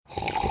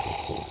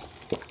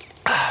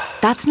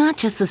That's not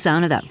just the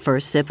sound of that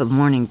first sip of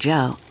Morning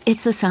Joe.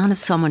 It's the sound of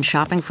someone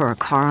shopping for a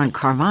car on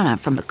Carvana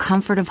from the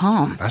comfort of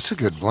home. That's a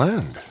good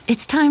blend.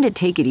 It's time to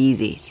take it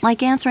easy,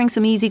 like answering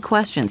some easy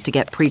questions to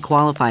get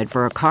pre-qualified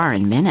for a car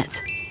in minutes.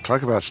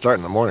 Talk about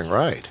starting the morning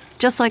right.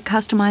 Just like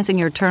customizing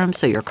your terms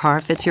so your car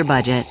fits your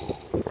budget.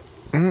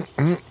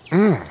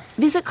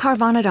 Visit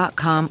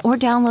Carvana.com or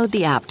download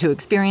the app to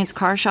experience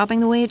car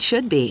shopping the way it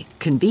should be.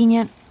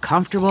 Convenient,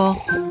 comfortable.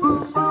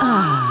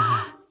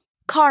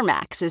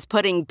 CarMax is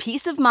putting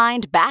peace of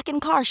mind back in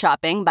car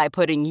shopping by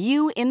putting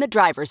you in the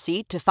driver's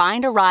seat to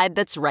find a ride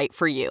that's right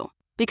for you.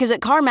 Because at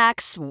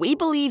CarMax, we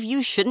believe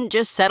you shouldn't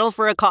just settle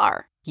for a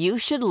car. You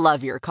should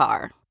love your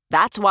car.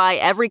 That's why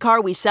every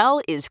car we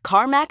sell is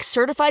CarMax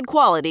certified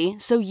quality,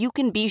 so you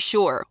can be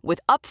sure with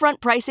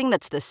upfront pricing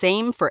that's the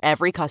same for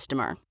every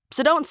customer.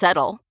 So don't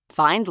settle.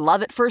 Find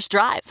love at first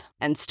drive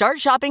and start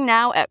shopping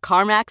now at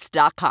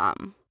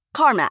CarMax.com.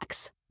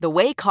 CarMax, the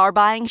way car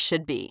buying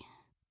should be.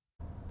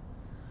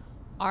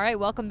 All right,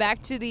 welcome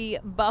back to the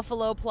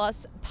Buffalo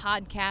Plus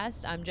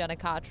podcast. I'm Jenna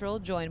Cottrell,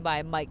 joined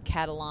by Mike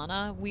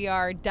Catalana. We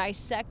are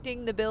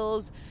dissecting the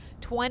Bills'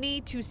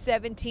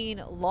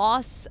 20-17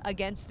 loss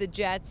against the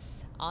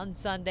Jets on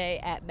Sunday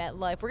at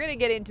MetLife. We're going to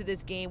get into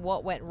this game,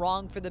 what went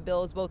wrong for the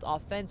Bills, both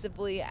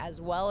offensively as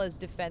well as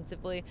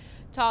defensively.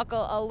 Talk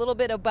a little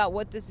bit about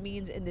what this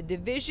means in the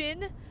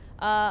division.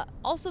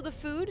 Also the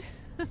food,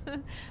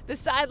 the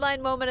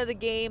sideline moment of the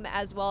game,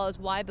 as well as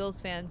why Bills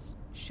fans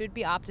should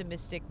be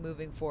optimistic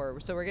moving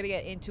forward. So we're going to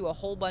get into a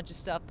whole bunch of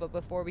stuff, but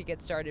before we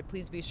get started,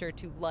 please be sure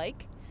to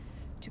like,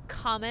 to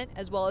comment,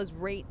 as well as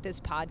rate this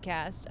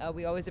podcast.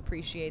 We always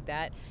appreciate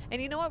that.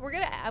 And you know what?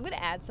 I'm gonna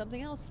add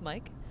something else,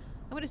 Mike.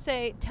 I'm gonna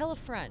say tell a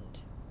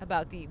friend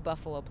about the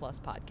Buffalo Plus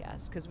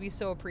podcast, because we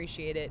so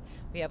appreciate it.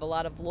 We have a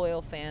lot of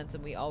loyal fans,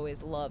 and we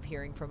always love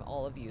hearing from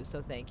all of you.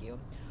 So thank you.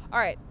 All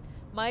right,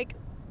 Mike.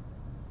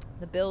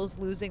 The Bills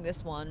losing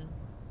this one.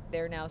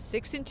 They're now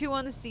 6-2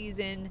 on the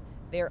season.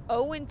 They're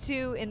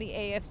 0-2 in the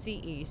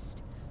AFC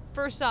East.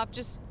 First off,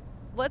 just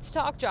let's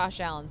talk Josh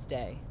Allen's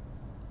day.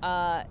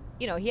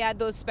 He had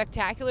those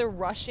spectacular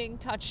rushing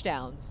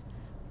touchdowns,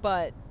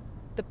 but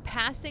the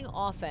passing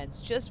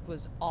offense just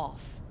was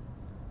off.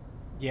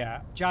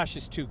 Yeah, Josh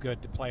is too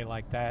good to play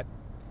like that.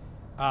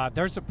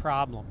 There's a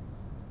problem,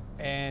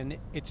 and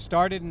it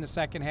started in the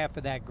second half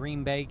of that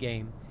Green Bay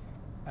game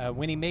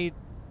when he made,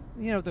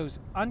 those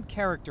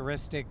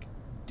uncharacteristic,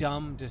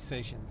 dumb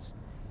decisions.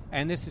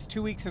 And this is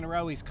 2 weeks in a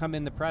row he's come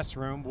in the press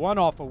room, one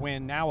off a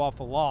win, now off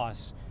a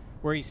loss,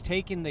 where he's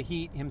taken the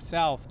heat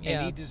himself,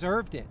 and he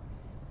deserved it.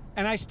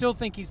 And I still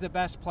think he's the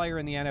best player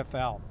in the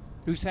NFL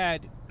who's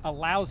had a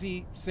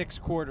lousy 6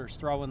 quarters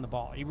throwing the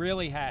ball. He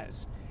really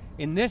has.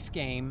 In this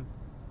game,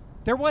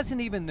 there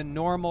wasn't even the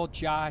normal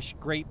Josh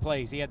great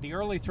plays. He had the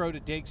early throw to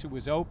Diggs, who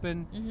was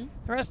open. Mm-hmm.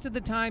 The rest of the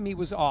time, he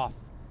was off.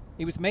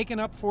 He was making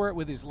up for it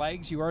with his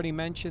legs. You already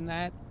mentioned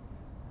that.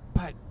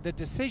 But the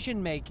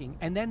decision-making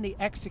and then the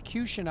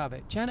execution of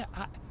it. Jenna,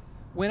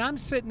 when I'm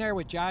sitting there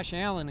with Josh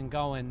Allen and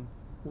going,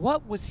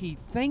 what was he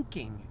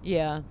thinking?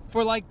 Yeah.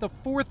 For like the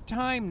 4th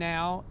time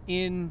now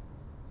in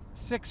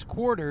 6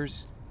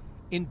 quarters,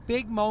 in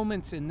big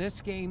moments in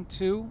this game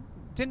too,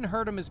 didn't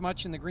hurt him as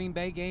much in the Green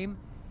Bay game.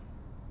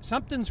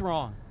 Something's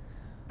wrong.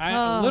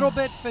 A little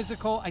bit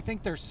physical. I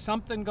think there's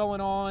something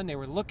going on. They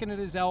were looking at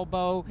his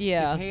elbow,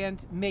 his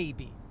hand,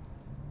 maybe.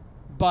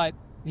 But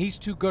he's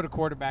too good a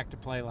quarterback to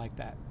play like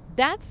that.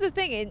 That's the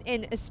thing,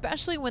 and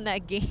especially when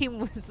that game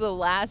was the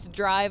last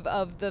drive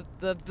of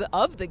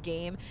the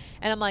game,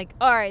 and I'm like,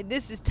 all right,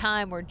 this is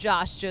time where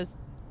Josh just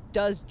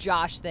does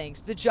Josh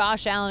things. The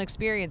Josh Allen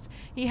experience.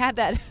 He had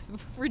that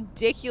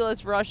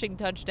ridiculous rushing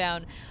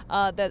touchdown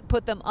that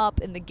put them up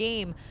in the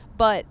game,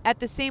 but at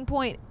the same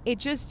point,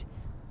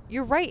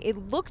 you're right.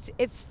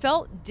 It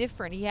felt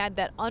different. He had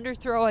that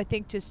underthrow, I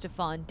think, to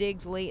Stephon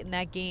Diggs late in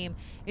that game.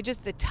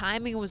 The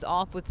timing was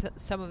off with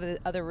some of the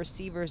other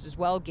receivers as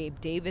well.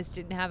 Gabe Davis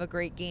didn't have a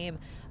great game.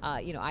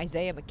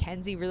 Isaiah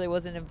McKenzie really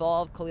wasn't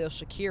involved. Khalil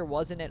Shakir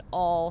wasn't at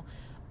all.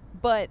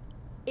 But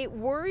it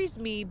worries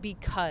me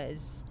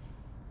because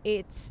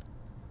it's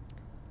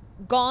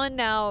gone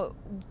now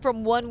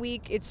from 1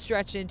 week, it's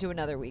stretched into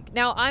another week.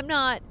 Now, I'm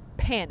not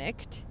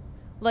panicked.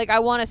 Like, I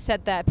want to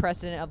set that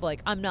precedent of,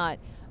 like, I'm not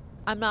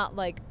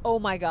like, oh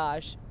my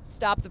gosh,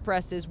 stop the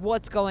presses,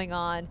 what's going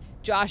on,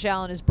 Josh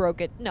Allen is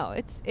broken. No,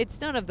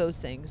 it's none of those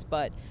things.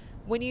 But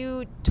when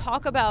you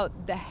talk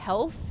about the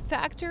health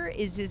factor,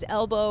 is his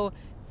elbow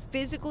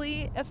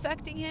physically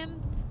affecting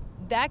him?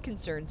 That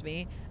concerns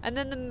me. And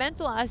then the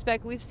mental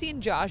aspect, we've seen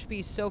Josh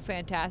be so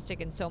fantastic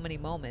in so many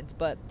moments,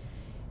 but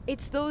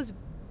it's those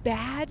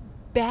bad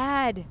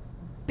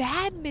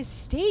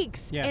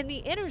mistakes and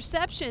the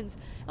interceptions.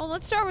 And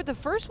let's start with the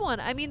first one.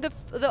 I mean,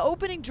 the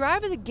opening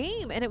drive of the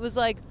game, and it was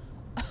like,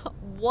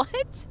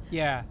 what?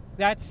 Yeah,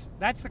 that's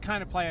the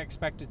kind of play I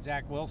expected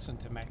Zach Wilson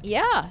to make.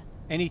 Yeah.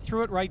 And he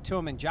threw it right to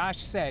him, and Josh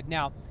said,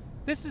 now,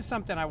 this is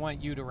something I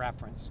want you to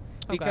reference,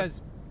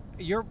 because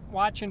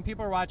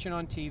people are watching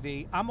on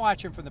TV. I'm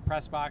watching from the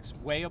press box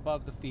way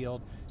above the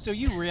field, so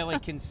you really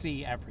can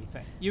see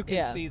everything. You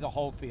can see the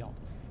whole field.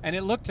 And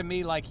it looked to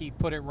me like he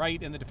put it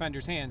right in the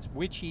defender's hands,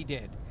 which he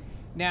did.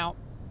 Now,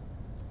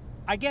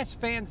 I guess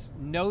fans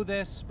know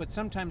this, but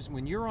sometimes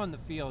when you're on the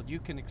field, you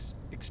can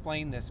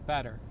explain this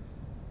better.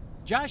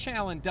 Josh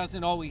Allen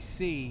doesn't always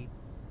see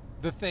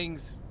the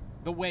things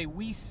the way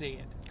we see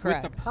it.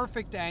 Correct. With the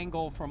perfect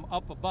angle from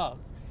up above.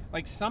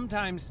 Like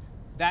sometimes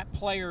that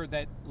player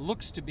that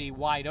looks to be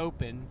wide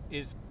open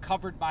is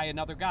covered by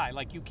another guy.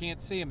 Like you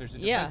can't see him. There's a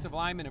defensive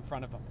lineman in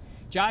front of him.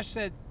 Josh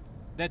said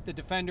that the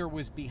defender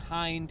was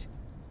behind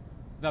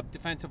the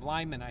defensive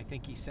lineman, I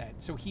think he said.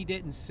 So he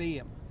didn't see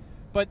him.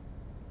 But,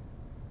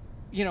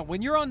 you know,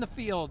 when you're on the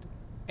field,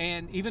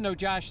 and even though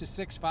Josh is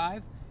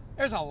 6'5",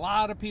 there's a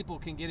lot of people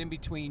can get in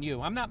between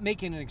you. I'm not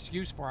making an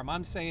excuse for him.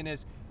 I'm saying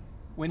is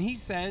when he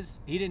says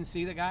he didn't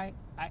see the guy,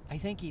 I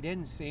think he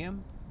didn't see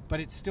him, but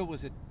it still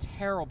was a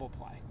terrible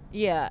play.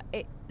 Yeah.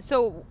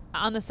 So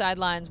on the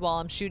sidelines while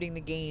I'm shooting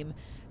the game,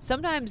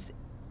 sometimes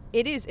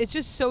it's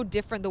just so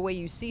different the way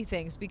you see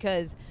things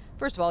because,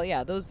 first of all,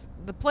 yeah,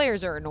 the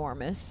players are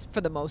enormous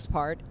for the most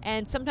part.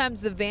 And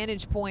sometimes the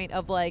vantage point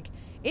of, like,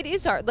 it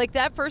is hard. Like,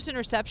 that first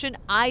interception,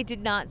 I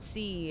did not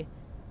see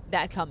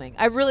that coming.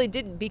 I really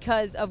didn't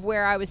because of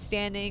where I was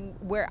standing,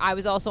 where I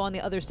was also on the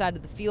other side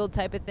of the field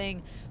type of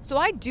thing. So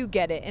I do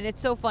get it. And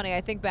it's so funny.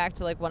 I think back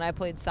to, like, when I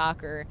played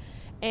soccer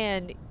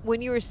and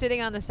when you were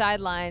sitting on the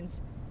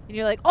sidelines and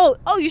you're like, oh,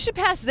 you should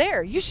pass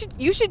there. You should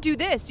do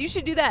this. You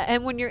should do that.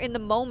 And when you're in the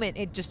moment,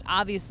 it just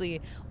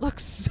obviously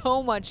looks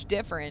so much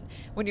different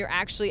when you're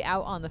actually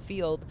out on the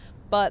field.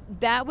 But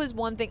that was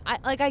one thing.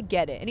 I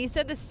get it. And he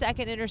said the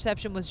second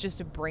interception was just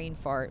a brain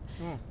fart.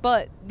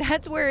 But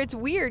that's where it's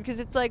weird because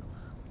it's like,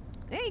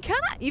 hey,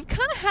 you've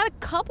kind of had a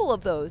couple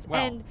of those.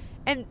 Well,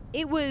 and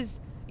it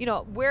was, you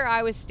know, where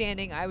I was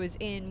standing, I was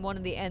in one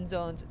of the end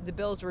zones. The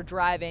Bills were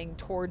driving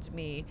towards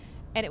me.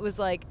 And it was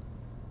like,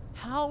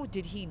 how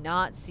did he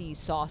not see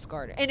Sauce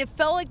Gardner? And it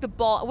felt like the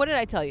ball, what did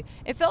I tell you?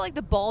 It felt like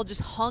the ball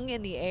just hung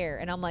in the air.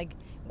 And I'm like,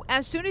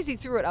 as soon as he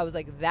threw it, I was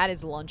like, that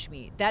is lunch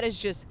meat. That is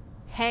just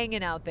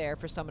hanging out there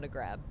for someone to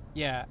grab.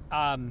 Yeah.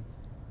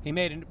 He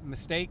made a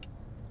mistake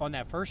on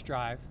that first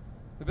drive.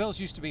 The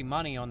Bills used to be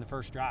money on the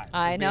first drive.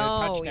 I know, a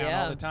touchdown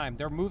yeah. all the time.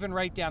 They're moving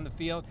right down the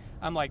field.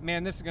 I'm like,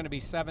 man, this is going to be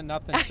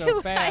 7-0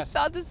 so fast. I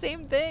thought the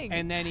same thing.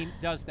 And then he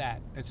does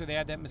that. And so they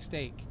had that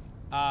mistake.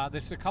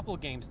 This is a couple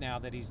of games now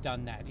that he's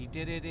done that. He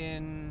did it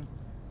in,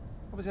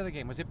 what was the other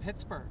game? Was it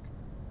Pittsburgh?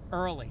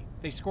 Early.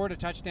 They scored a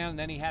touchdown, and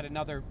then they had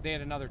another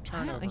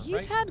turnover.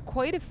 He's had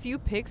quite a few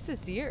picks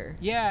this year.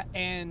 Yeah,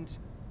 and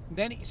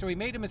then so he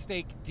made a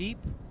mistake deep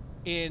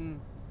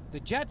in the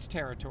Jets'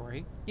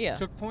 territory. Yeah.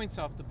 Took points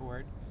off the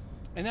board.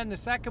 And then the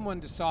second one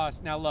to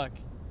Sauce. Now, look,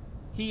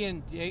 he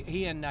and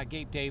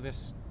Gabe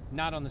Davis,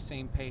 not on the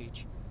same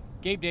page.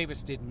 Gabe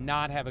Davis did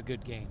not have a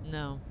good game.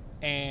 No.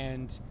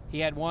 And he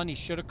had one he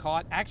should have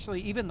caught.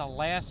 Actually, even the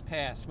last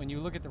pass, when you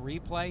look at the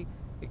replay,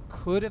 it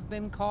could have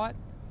been caught.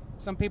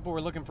 Some people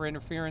were looking for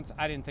interference.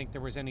 I didn't think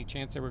there was any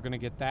chance they were going to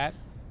get that.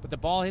 But the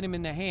ball hit him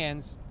in the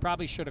hands,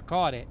 probably should have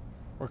caught it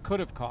or could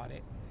have caught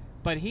it.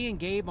 But he and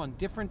Gabe on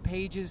different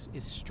pages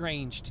is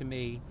strange to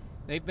me.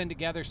 They've been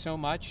together so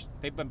much.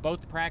 They've been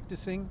both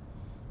practicing,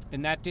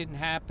 and that didn't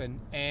happen.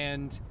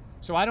 And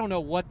so I don't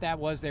know what that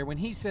was there. When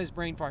he says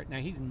brain fart, now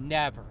he's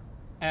never,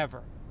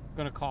 ever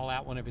going to call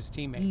out one of his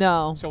teammates.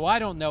 No. So I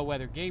don't know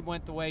whether Gabe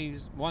went the way he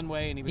was one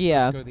way and he was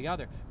supposed to go the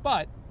other.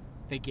 But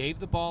they gave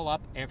the ball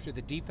up after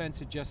the defense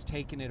had just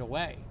taken it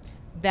away.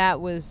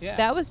 That was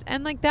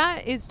and like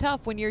that is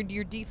tough when your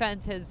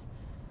defense has,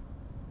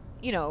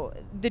 you know,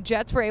 the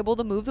Jets were able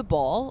to move the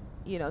ball.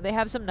 You know, they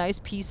have some nice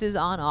pieces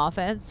on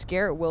offense.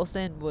 Garrett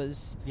Wilson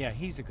was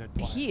he's a good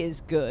player. He is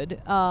good.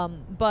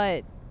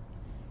 But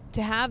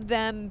to have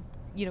them,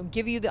 you know,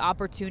 give you the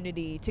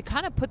opportunity to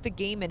kind of put the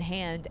game in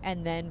hand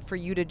and then for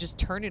you to just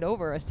turn it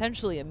over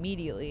essentially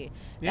immediately.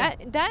 Yeah.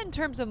 That in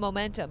terms of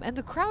momentum, and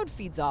the crowd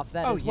feeds off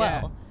that as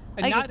well.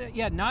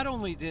 And not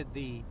only did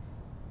the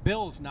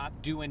Bills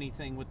not do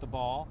anything with the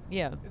ball,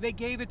 they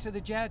gave it to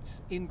the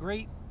Jets in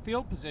great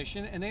field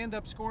position and they end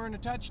up scoring a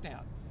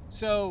touchdown.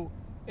 So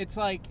it's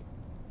like,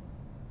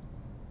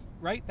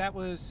 right? That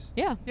was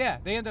they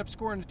end up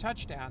scoring a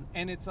touchdown,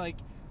 and it's like,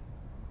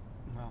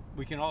 well,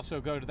 we can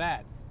also go to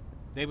that.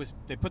 They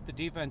put the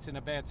defense in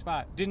a bad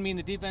spot. Didn't mean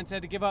the defense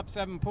had to give up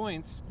 7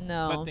 points.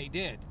 No, but they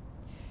did.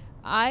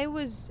 Alarm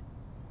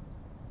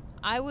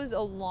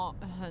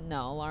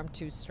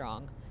too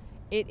strong.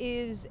 It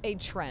is a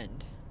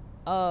trend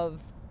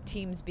of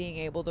teams being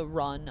able to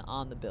run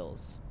on the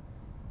Bills,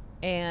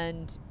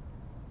 and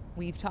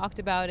we've talked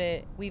about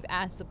it. We've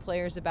asked the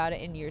players about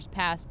it in years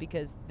past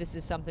because this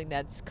is something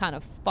that's kind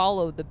of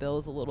followed the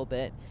Bills a little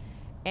bit,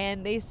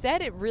 and they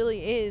said it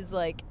really is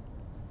like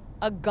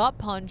a gut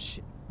punch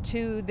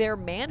to their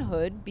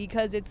manhood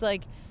because it's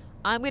like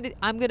I'm gonna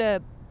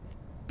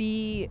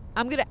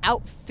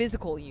out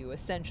physical you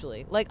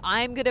essentially. Like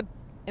I'm gonna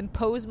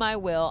impose my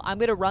will. I'm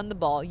gonna run the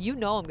ball. You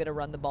know I'm gonna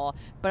run the ball,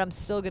 but I'm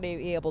still gonna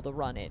be able to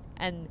run it.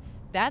 And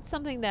that's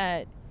something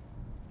that,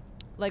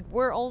 like,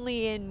 we're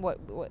only in what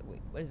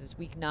is this,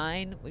 week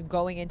 9? We're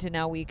going into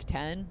now week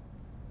 10.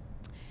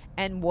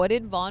 And what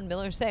did Von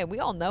Miller say? We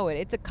all know it.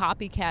 It's a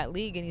copycat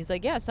league. And he's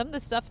like, yeah, some of the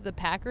stuff the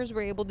Packers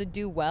were able to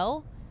do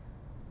well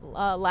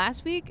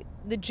last week,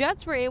 the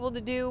Jets were able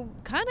to do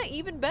kind of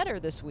even better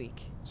this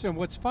week. So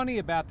what's funny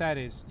about that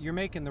is you're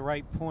making the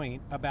right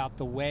point about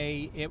the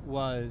way it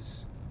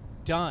was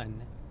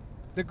done.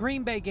 The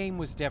Green Bay game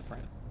was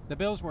different. The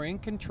Bills were in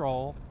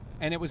control,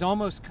 and it was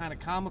almost kind of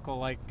comical,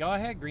 like, go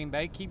ahead, Green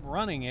Bay, keep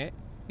running it,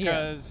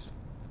 because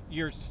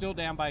you're still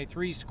down by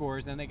 3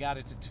 scores, then they got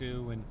it to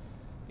 2, and,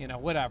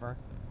 whatever.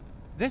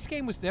 This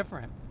game was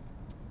different.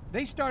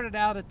 They started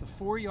out at the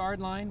 4-yard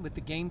line with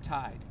the game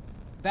tied.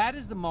 That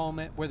is the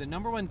moment where the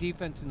number 1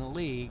 defense in the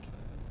league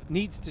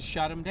needs to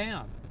shut them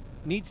down.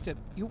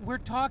 We're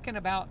talking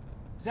about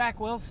Zach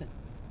Wilson.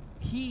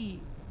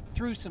 He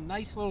threw some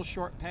nice little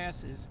short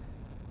passes,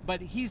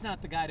 but he's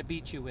not the guy to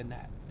beat you in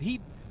that.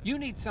 You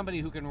need somebody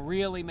who can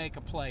really make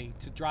a play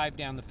to drive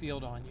down the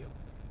field on you.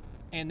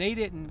 And they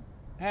didn't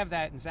have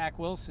that in Zach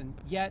Wilson,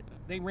 yet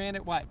they ran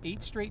it,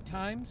 8 straight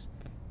times?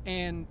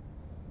 And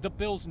the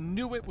Bills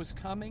knew it was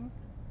coming.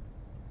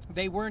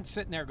 They weren't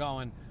sitting there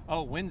going,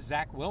 oh, when's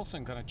Zach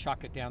Wilson going to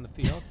chuck it down the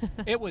field?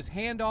 It was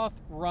handoff,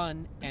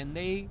 run, and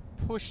they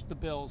pushed the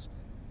Bills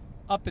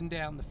up and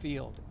down the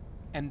field.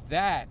 And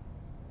that,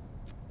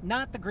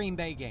 not the Green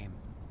Bay game.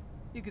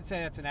 You could say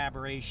that's an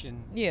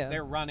aberration. Yeah.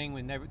 They're running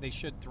when they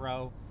should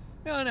throw.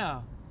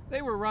 No.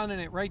 They were running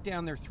it right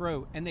down their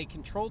throat, and they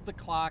controlled the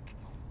clock,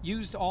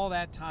 used all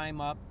that time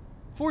up.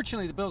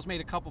 Fortunately, the Bills made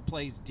a couple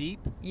plays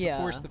deep to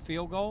force the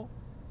field goal,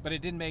 but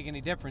it didn't make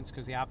any difference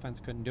because the offense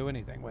couldn't do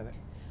anything with it.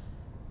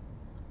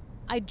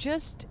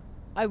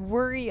 I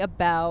worry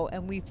about,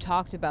 and we've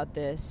talked about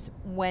this,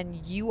 when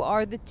you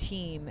are the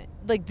team,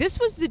 like this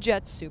was the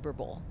Jets Super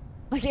Bowl.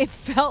 Like it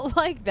felt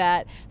like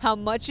that, how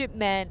much it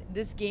meant,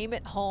 this game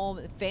at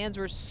home, fans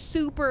were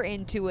super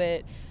into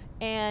it,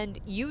 and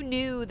you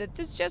knew that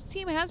this Jets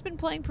team has been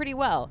playing pretty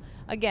well.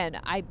 Again,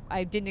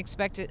 I didn't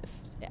expect an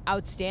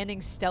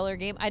outstanding, stellar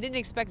game. I didn't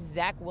expect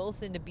Zach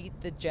Wilson to beat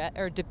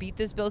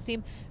this Bills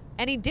team,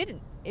 and he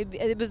didn't.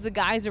 It was the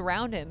guys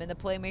around him and the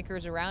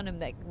playmakers around him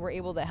that were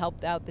able to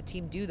help out the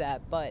team do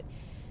that. But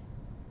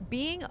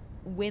being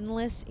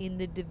winless in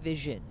the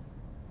division,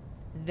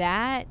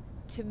 that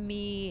to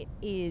me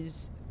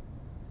is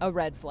a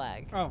red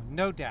flag. Oh,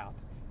 no doubt.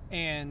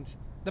 And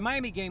the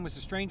Miami game was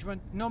a strange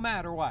one. No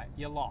matter what,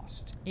 you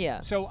lost.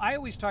 Yeah. So I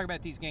always talk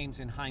about these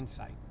games in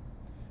hindsight,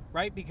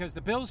 right? Because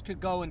the Bills could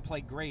go and play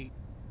great,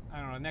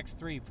 the next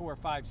 3, 4,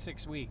 5,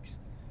 6 weeks,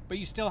 but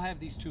you still have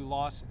these 2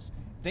 losses.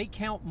 They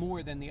count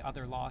more than the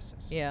other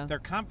losses. Yeah. They're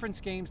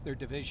conference games, they're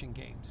division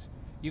games.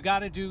 You got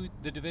to do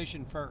the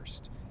division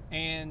first.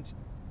 And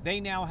they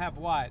now have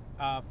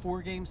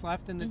 4 games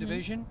left in the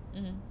division?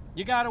 Mm-hmm.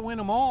 You got to win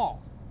them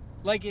all.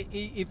 Like,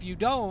 if you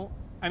don't,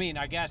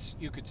 I guess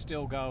you could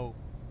still go,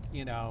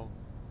 you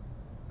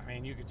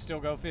could still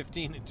go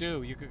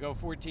 15-2. You could go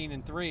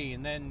 14-3,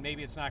 and then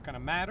maybe it's not going to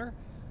matter.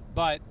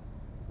 But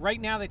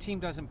right now the team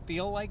doesn't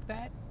feel like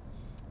that.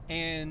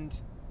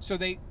 And so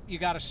you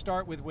got to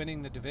start with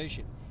winning the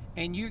division.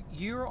 And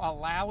you're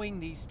allowing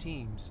these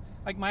teams,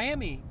 like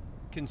Miami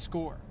can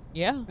score.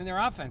 Yeah. And their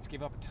offense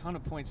gave up a ton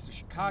of points to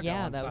Chicago on Sunday.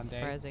 Yeah, that was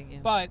surprising. Yeah.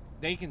 But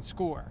they can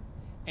score.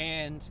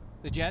 And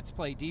the Jets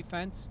play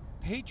defense.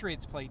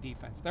 Patriots play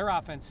defense. Their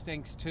offense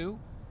stinks too.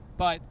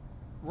 But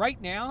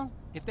right now,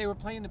 if they were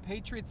playing the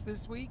Patriots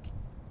this week,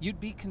 you'd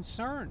be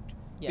concerned.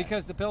 Yes.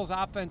 Because the Bills'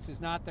 offense is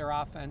not their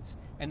offense,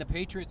 and the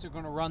Patriots are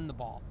going to run the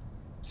ball.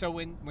 So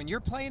when you're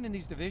playing in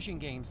these division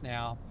games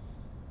now,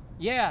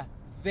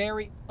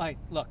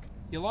 look,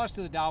 you lost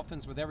to the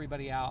Dolphins with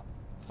everybody out.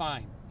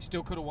 Fine. You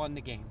still could have won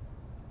the game.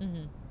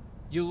 Mm-hmm.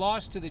 You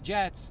lost to the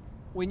Jets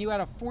when you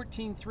had a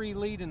 14-3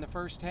 lead in the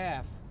first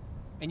half,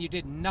 and you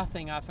did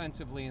nothing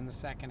offensively in the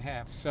second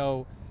half.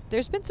 So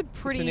there's been some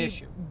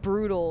pretty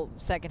brutal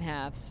second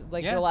halves,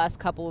 the last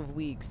couple of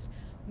weeks.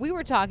 We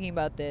were talking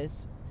about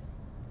this.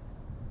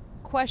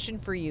 Question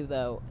for you,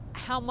 though.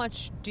 How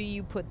much do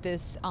you put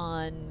this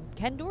on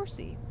Ken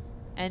Dorsey?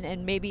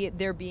 And maybe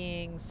there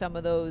being some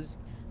of those,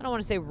 I don't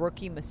want to say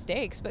rookie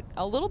mistakes, but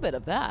a little bit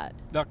of that.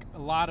 Look, a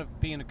lot of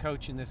being a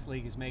coach in this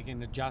league is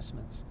making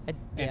adjustments.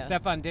 And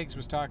Stephon Diggs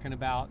was talking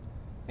about,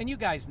 and you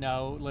guys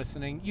know,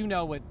 listening, you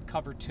know what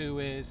cover 2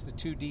 is, the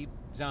 2 deep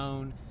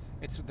zone.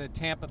 It's the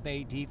Tampa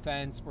Bay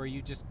defense where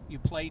you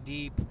play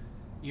deep.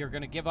 You're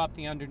going to give up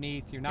the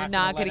underneath. You're not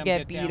going to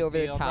get beat over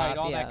the top. Right,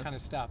 all that kind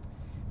of stuff.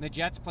 And the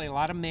Jets play a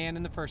lot of man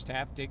in the first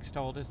half. Diggs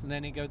told us, and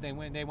then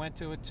they went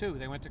to a 2.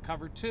 They went to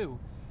cover 2.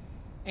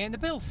 And the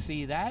Bills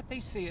see that. They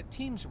see it.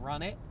 Teams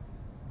run it.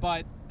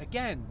 But,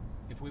 again,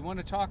 if we want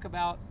to talk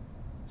about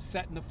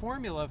setting the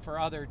formula for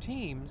other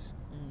teams,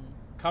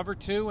 cover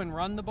 2 and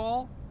run the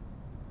ball,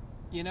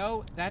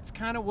 that's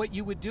kind of what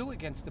you would do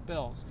against the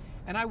Bills.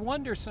 And I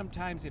wonder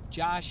sometimes if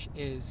Josh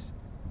is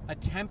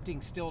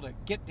attempting still to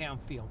get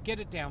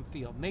it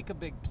downfield, make a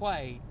big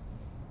play,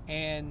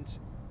 and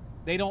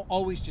they don't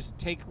always just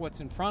take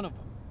what's in front of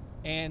them.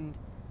 And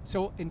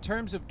so in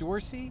terms of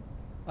Dorsey,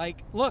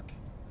 look,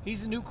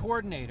 he's a new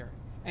coordinator.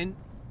 And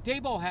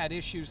Daboll had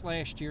issues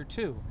last year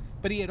too,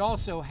 but he had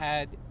also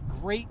had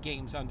great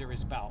games under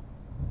his belt.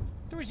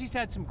 In other words, he's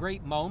had some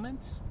great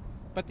moments,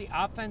 but the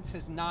offense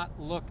has not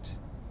looked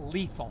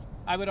lethal.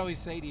 I would always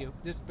say to you,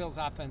 this Bills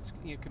offense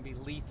can be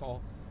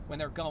lethal when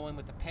they're going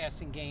with the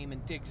passing game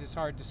and Diggs is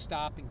hard to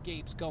stop and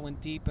Gabe's going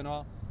deep and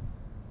all.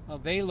 Well,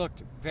 they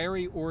looked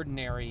very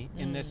ordinary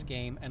in this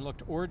game and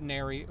looked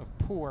ordinary of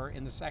poor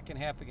in the second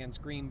half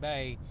against Green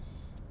Bay,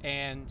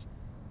 and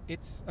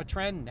it's a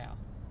trend now.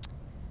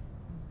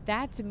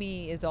 That to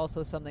me is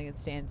also something that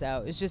stands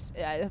out. It's just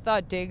I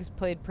thought Diggs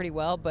played pretty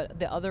well, but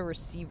the other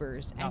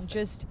receivers Nothing. and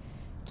just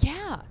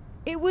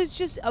it was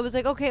just I was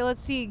like, okay,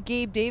 let's see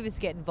Gabe Davis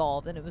get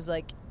involved, and it was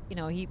like,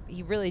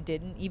 he really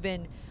didn't.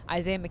 Even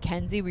Isaiah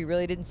McKenzie, we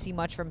really didn't see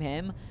much from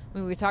him. I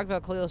mean, we talked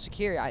about Khalil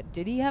Shakir.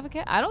 Did he have a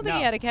catch? I don't think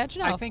he had a catch.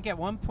 No, I think at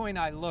one point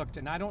I looked,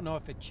 and I don't know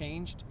if it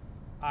changed.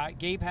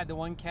 Gabe had the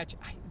one catch.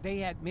 They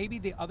had maybe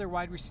the other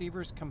wide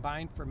receivers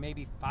combined for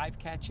maybe 5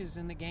 catches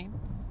in the game.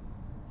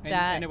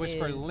 And it was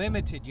for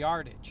limited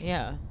yardage.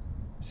 Yeah.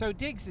 So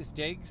Diggs is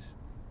Diggs,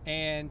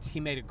 and he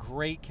made a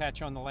great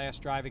catch on the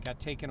last drive. It got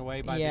taken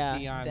away by the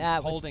Deion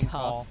that holding was tough.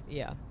 call.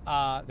 Yeah.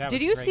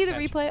 Did you see the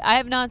catch. replay? I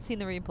have not seen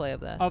the replay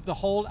of that. Of the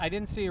hold? I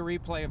didn't see a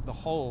replay of the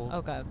hold.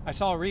 Okay. I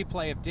saw a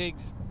replay of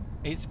Diggs.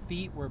 His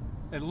feet were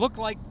 – it looked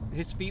like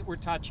his feet were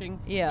touching.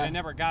 Yeah. But it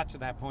never got to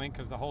that point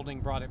because the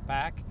holding brought it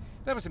back.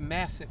 That was a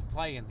massive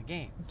play in the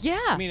game. Yeah.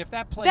 I mean, if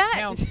that play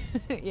counts,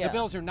 the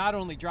Bills are not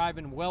only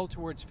driving well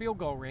towards field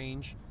goal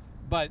range,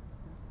 but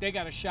they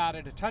got a shot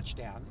at a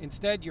touchdown.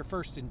 Instead, you're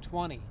 1st and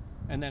 20,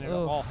 and then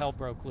all hell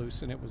broke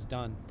loose, and it was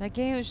done. That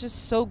game was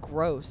just so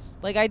gross.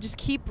 Like, I just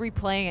keep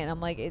replaying it, and I'm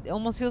like, it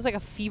almost feels like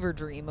a fever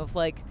dream of,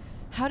 like,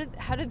 how did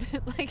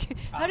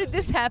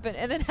this happen?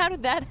 And then how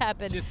did that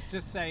happen? Just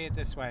say it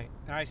this way.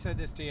 And I said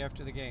this to you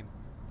after the game.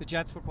 The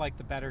Jets look like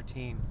the better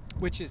team,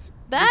 which is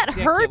ridiculous.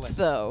 Hurts,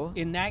 though.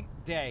 In that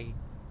day,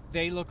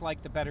 they look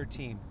like the better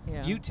team.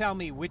 Yeah. You tell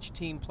me which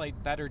team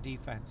played better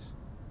defense.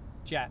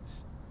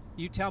 Jets.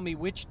 You tell me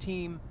which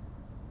team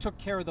took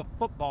care of the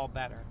football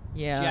better.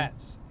 Yeah.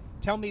 Jets.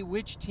 Tell me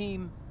which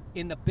team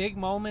in the big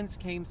moments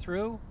came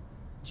through.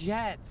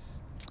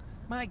 Jets.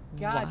 My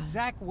God, Wow.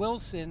 Zach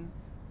Wilson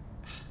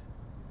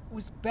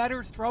was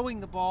better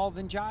throwing the ball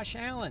than Josh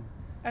Allen.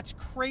 That's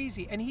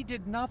crazy, and he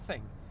did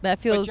nothing. That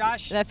feels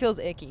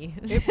icky.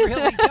 It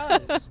really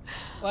does.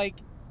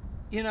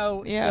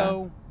 Yeah.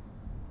 So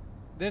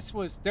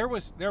there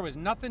was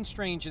nothing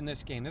strange in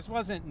this game. This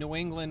wasn't New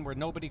England where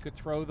nobody could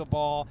throw the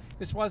ball.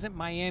 This wasn't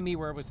Miami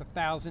where it was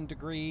 1,000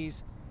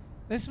 degrees.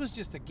 This was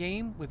just a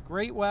game with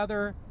great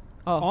weather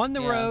on the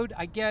road.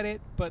 I get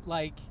it, but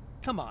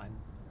come on.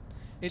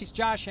 It's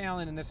Josh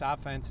Allen in this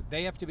offense.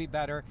 They have to be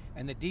better,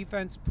 and the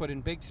defense put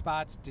in big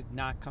spots did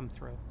not come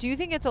through. Do you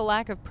think it's a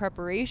lack of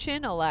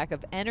preparation, a lack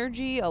of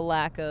energy, a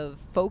lack of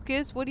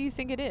focus? What do you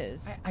think it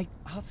is?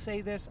 I'll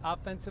say this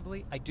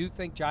offensively. I do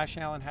think Josh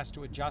Allen has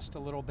to adjust a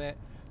little bit.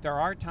 There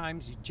are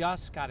times you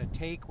just got to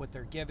take what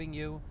they're giving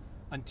you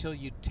until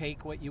you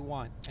take what you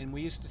want. And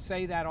we used to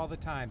say that all the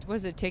time. What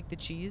is it, take the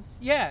cheese?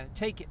 Yeah,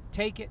 take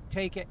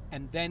it,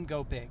 and then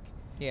go big.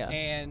 Yeah.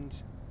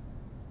 And,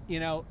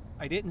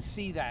 I didn't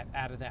see that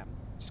out of them.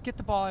 Just get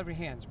the ball out of your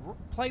hands.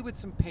 Play with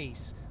some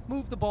pace.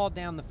 Move the ball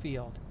down the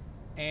field.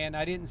 And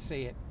I didn't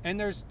see it. And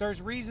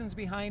there's reasons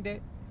behind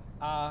it.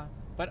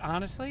 But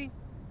honestly,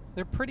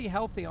 they're pretty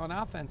healthy on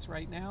offense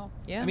right now.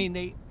 Yeah. I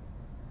mean,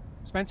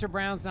 Spencer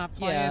Brown's not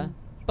playing. Yeah.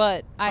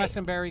 But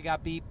Pressenberry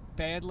got beat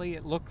badly,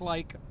 it looked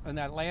like, on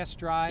that last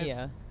drive.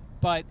 Yeah.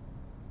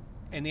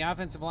 And the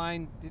offensive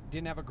line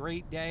didn't have a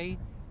great day.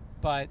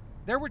 But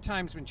there were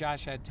times when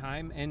Josh had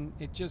time, and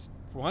it just,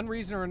 for one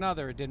reason or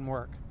another, it didn't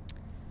work.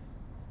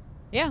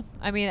 Yeah,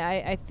 I mean,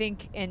 I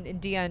think, and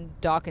Deion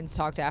Dawkins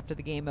talked after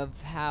the game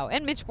of how,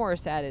 and Mitch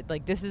Morris added,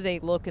 this is a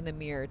look in the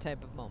mirror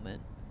type of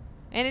moment.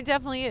 And it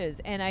definitely is.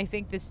 And I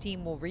think this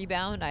team will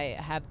rebound. I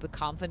have the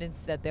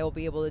confidence that they'll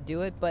be able to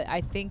do it. But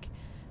I think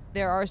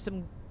there are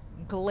some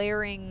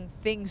glaring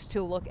things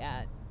to look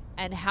at.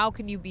 And how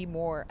can you be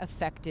more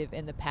effective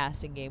in the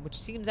passing game, which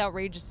seems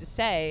outrageous to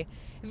say.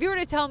 If you were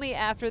to tell me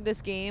after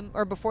this game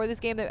or before this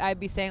game that I'd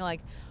be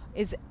saying,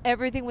 is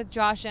everything with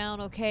Josh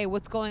Allen okay?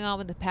 What's going on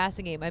with the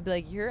passing game? I'd be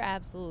like, you're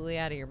absolutely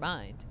out of your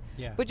mind.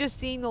 Yeah. But just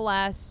seeing the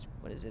last,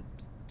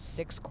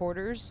 6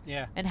 quarters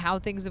and how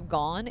things have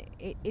gone,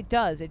 it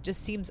does. It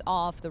just seems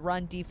off, the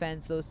run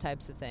defense, those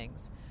types of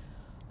things.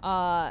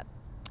 Yeah.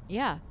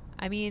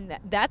 I mean,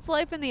 that's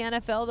life in the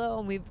NFL, though,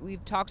 and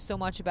we've talked so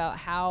much about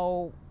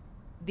how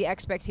the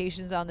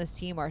expectations on this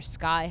team are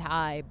sky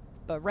high.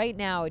 But right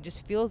now, it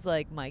just feels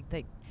like, Mike,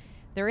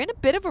 they're in a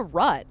bit of a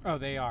rut. Oh,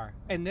 they are.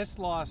 And this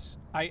loss,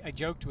 I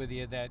joked with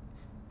you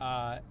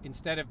that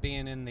instead of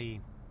being in the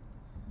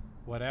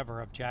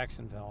whatever of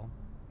Jacksonville,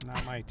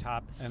 not my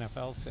top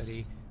NFL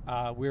city,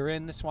 we're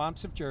in the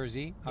swamps of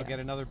Jersey. I'll get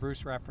another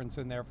Bruce reference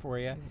in there for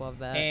you. Love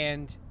that.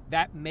 And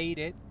that made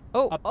it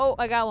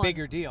I got one.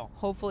 Bigger deal.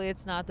 Hopefully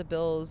it's not the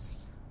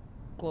Bills'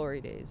 glory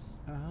days.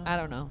 I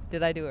don't know.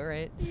 Did I do it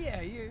right? Yeah,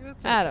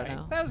 that's okay. I don't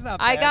know. That was not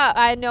bad.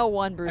 I know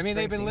one Bruce they've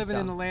been Springsteen living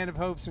in stuff. the land of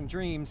hopes and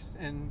dreams,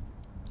 and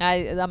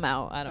I'm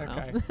out. I don't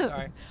Okay, know.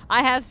 sorry.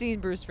 I have seen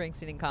Bruce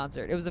Springsteen in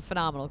concert. It was a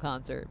phenomenal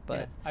concert, but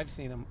Yeah, I've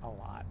seen him a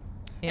lot.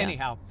 Yeah.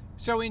 Anyhow,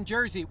 so in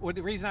Jersey,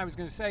 the reason I was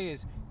going to say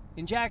is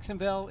in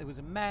Jacksonville, it was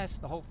a mess.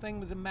 The whole thing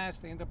was a mess.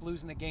 They ended up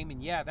losing the game,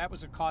 and yeah, that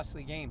was a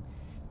costly game.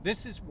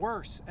 This is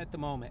worse at the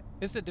moment.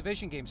 This is a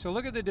division game. So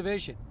look at the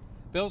division.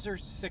 Bills are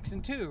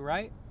 6-2,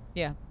 right?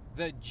 yeah.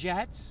 The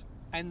Jets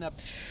and the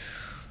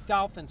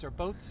Dolphins are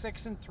both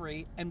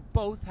 6-3, and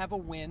both have a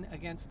win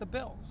against the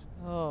Bills.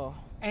 Oh.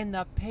 And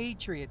the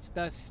Patriots,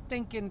 the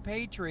stinking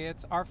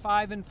Patriots, are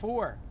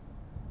 5-4.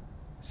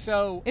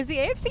 So Is the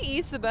AFC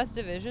East the best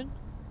division?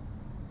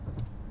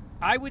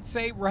 I would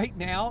say right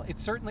now,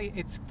 it's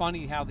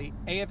funny how the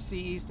AFC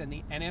East and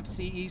the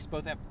NFC East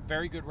both have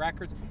very good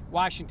records.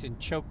 Washington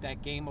choked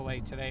that game away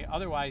today.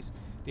 Otherwise,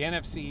 the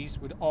NFC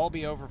East would all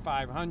be over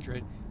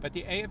 500, but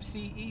the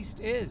AFC East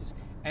is.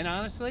 And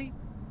honestly,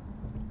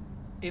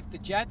 if the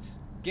Jets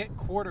get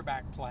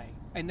quarterback play,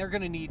 and they're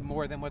going to need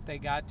more than what they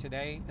got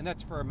today, and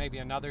that's for maybe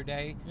another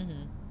day,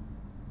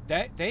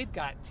 they've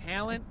got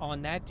talent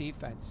on that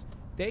defense.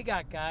 They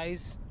got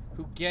guys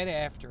who get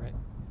after it.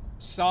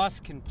 Sauce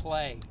can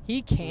play.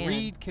 He can.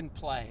 Reed can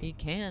play. He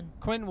can.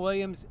 Quinn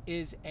Williams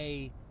is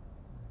a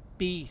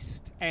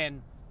beast,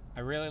 and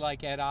I really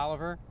like Ed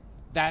Oliver.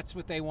 That's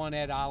what they want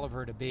Ed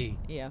Oliver to be.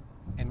 Yeah.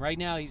 And right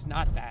now he's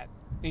not that.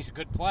 He's a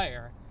good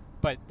player,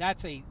 but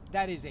that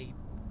is a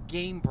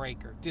game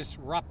breaker,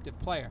 disruptive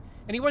player.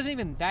 And he wasn't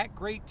even that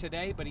great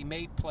today, but he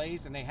made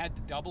plays, and they had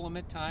to double him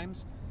at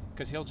times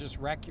because he'll just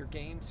wreck your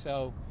game.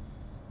 So,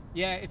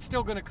 yeah, it's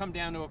still going to come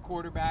down to a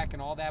quarterback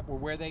and all that,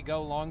 where they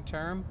go long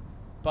term.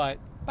 But,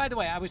 by the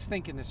way, I was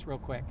thinking this real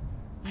quick.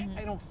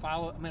 I don't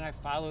follow – I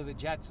follow the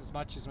Jets as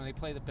much as when they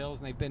play the Bills,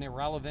 and they've been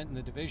irrelevant in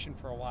the division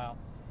for a while.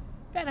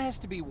 That has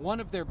to be one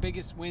of their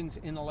biggest wins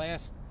in the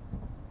last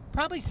 –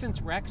 probably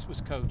since Rex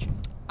was coaching.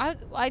 I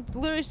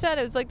literally said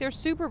it was like their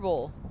Super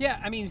Bowl.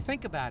 Yeah,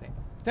 think about it.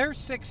 They're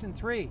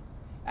 6-3.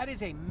 That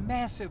is a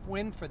massive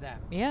win for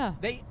them. Yeah.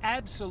 They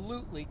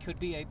absolutely could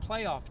be a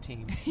playoff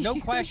team, no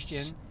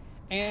question.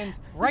 And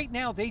right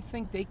now they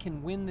think they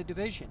can win the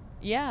division.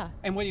 Yeah.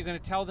 And what are you going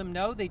to tell them?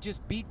 No, they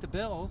just beat the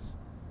Bills.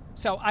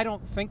 So I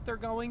don't think they're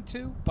going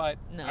to, but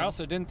No. I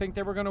also didn't think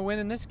they were going to win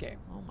in this game.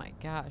 Oh my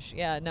gosh.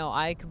 Yeah, no,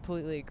 I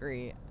completely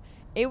agree.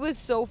 It was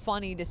so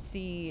funny to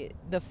see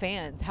the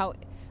fans, how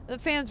the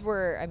fans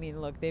were,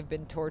 look, they've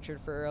been tortured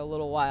for a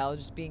little while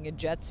just being a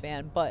Jets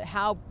fan, but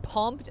how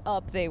pumped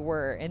up they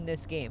were in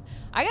this game.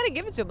 I got to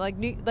give it to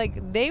them.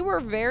 Like they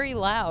were very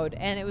loud,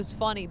 and it was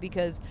funny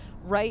because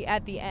right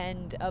at the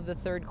end of the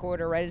third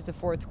quarter, right as the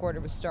fourth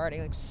quarter was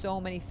starting, like so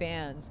many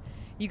fans,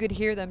 you could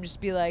hear them just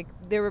be like,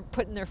 they were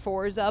putting their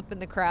fours up in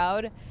the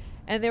crowd,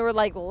 and they were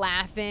like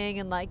laughing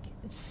and like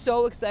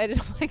so excited.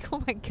 I'm like,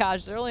 oh my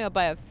gosh, they're only up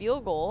by a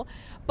field goal.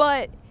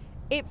 But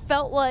it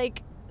felt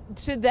like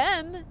to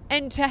them,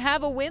 and to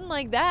have a win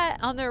like that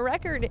on their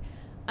record,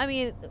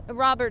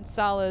 Robert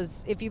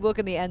Saleh's, if you look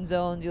in the end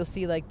zones, you'll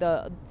see like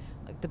the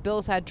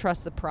Bills had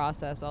trust the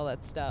process, all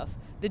that stuff.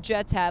 The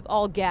Jets have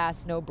all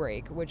gas, no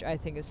brake, which I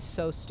think is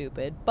so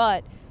stupid.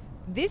 But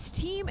this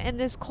team and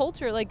this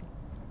culture, like,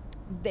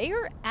 they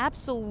are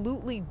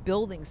absolutely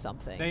building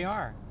something. They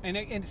are. And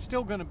it's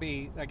still going to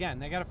be, again,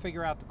 they got to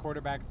figure out the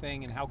quarterback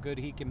thing and how good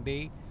he can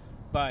be.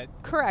 But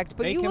correct.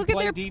 But they you can look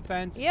play at their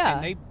defense.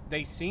 Yeah. And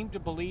they seem to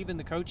believe in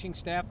the coaching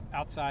staff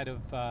outside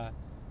of,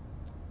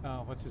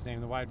 what's his name,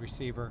 the wide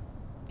receiver,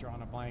 I'm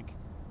drawing a blank,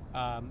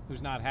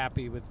 who's not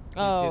happy with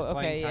his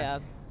playing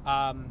time.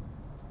 Yeah.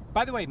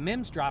 By the way,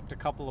 Mims dropped a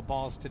couple of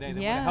balls today that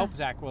would have helped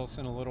Zach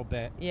Wilson a little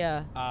bit.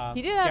 Yeah.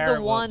 He did have Garrett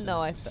the one, Wilson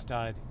though. Is a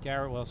stud.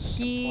 Garrett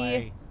Wilson can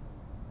play.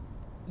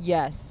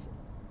 Yes.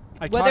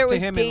 I Whether talked it to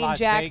was him Dane in Las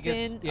Jackson.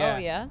 Vegas. Oh,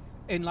 yeah.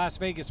 In Las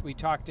Vegas, we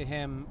talked to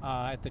him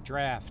at the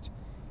draft,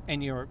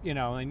 and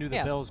I knew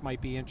the Bills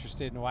might be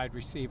interested in a wide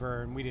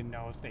receiver, and we didn't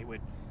know if they would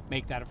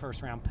make that a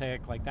first-round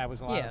pick. Like, that was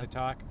a lot of the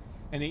talk.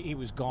 And he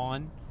was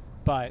gone.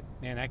 But,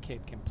 man, that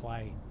kid can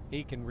play.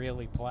 He can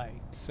really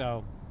play.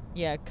 So,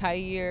 yeah,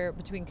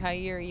 between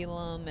Kaiir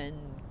Elam and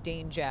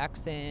Dane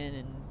Jackson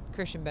and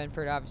Christian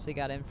Benford obviously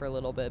got in for a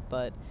little bit.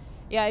 But,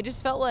 yeah, I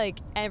just felt like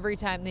every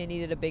time they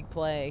needed a big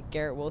play,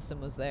 Garrett Wilson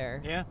was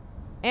there. yeah.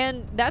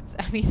 And that's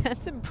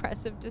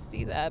impressive to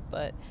see that.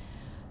 But,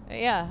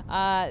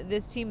 yeah,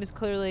 this team is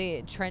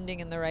clearly trending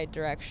in the right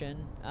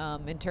direction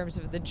in terms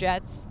of the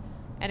Jets.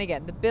 And,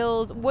 again, the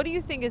Bills, what do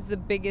you think is the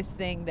biggest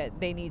thing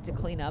that they need to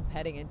clean up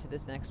heading into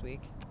this next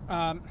week?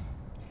 I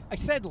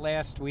said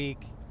last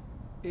week,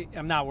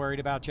 I'm not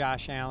worried about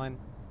Josh Allen.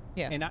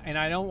 Yeah. And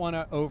I don't want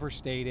to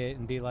overstate it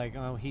and be like,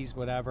 oh, he's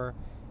whatever.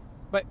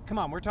 But, come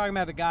on, we're talking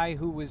about a guy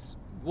who was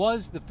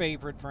the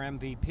favorite for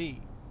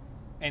MVP.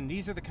 And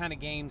these are the kind of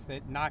games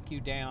that knock you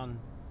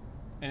down,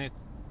 and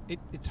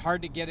it's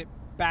hard to get it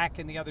back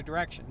in the other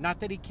direction.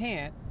 Not that he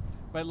can't,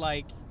 but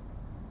like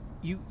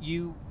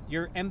you're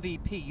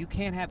MVP. You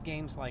can't have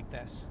games like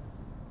this.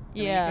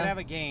 You can have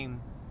a game,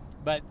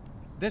 but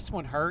this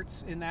one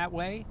hurts in that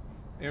way.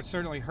 It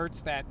certainly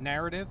hurts that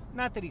narrative.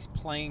 Not that he's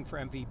playing for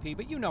MVP,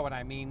 but you know what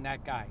I mean,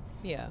 that guy.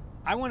 Yeah.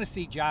 I want to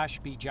see Josh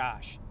be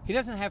Josh. He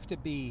doesn't have to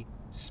be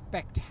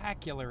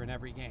spectacular in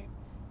every game.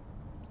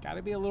 It's got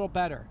to be a little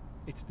better.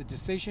 It's the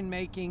decision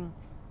making.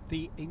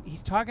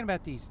 He's talking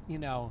about these,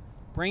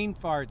 brain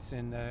farts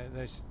and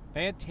the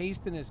bad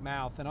taste in his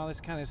mouth and all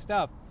this kind of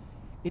stuff.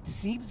 It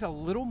seems a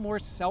little more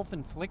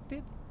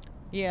self-inflicted.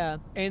 Yeah.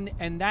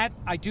 And that,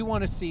 I do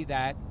want to see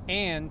that.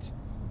 And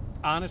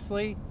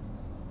honestly,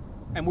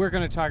 and we're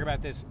going to talk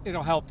about this,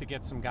 it'll help to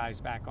get some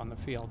guys back on the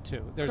field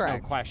too. There's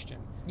Correct. no question.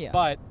 Yeah.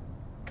 But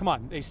come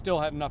on, they still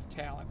had enough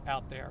talent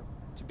out there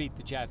to beat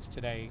the Jets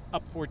today,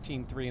 up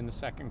 14-3 in the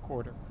second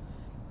quarter.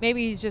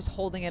 Maybe he's just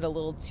holding it a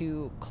little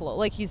too close.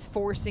 Like he's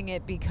forcing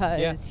it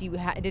because he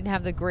didn't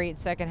have the great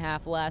second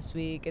half last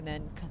week, and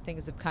then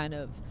things have kind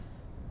of,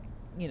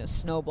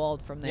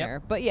 snowballed from there.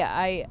 Yep. But yeah,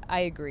 I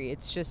agree.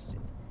 It's just,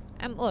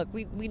 and look,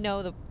 we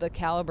know the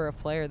caliber of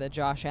player that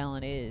Josh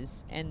Allen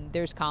is, and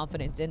there's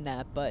confidence in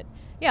that. But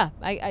yeah,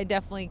 I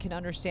definitely can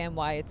understand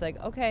why it's like,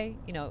 okay,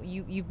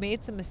 you've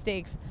made some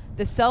mistakes.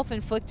 The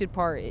self-inflicted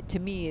part, to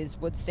me, is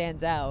what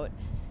stands out.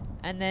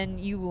 And then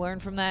you learn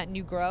from that and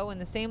you grow.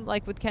 And the same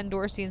like with Ken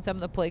Dorsey and some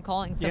of the play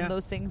calling, some of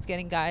those things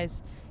getting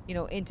guys,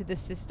 into the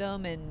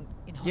system and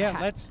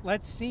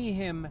let's see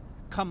him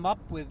come up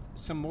with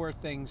some more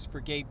things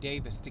for Gabe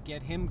Davis to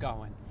get him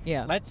going.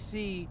 Yeah. Let's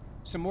see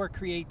some more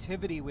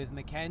creativity with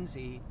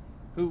McKenzie,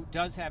 who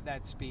does have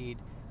that speed.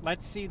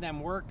 Let's see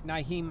them work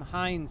Nyheim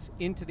Hines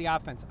into the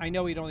offense. I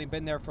know he'd only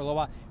been there for a little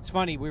while. It's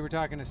funny, we were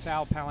talking to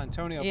Sal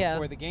Palantonio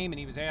before the game, and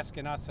he was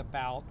asking us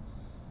about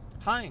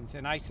Hines,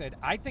 and I said,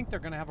 I think they're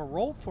going to have a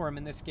role for him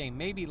in this game,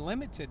 maybe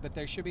limited, but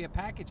there should be a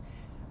package.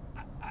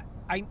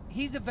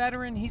 He's a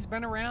veteran. He's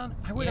been around.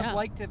 I would have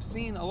liked to have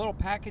seen a little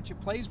package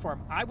of plays for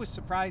him. I was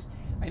surprised.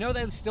 I know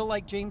they still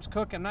like James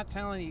Cook. I'm not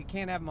telling you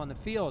can't have him on the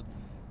field,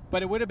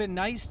 but it would have been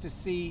nice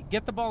to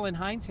get the ball in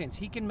Hines' hands.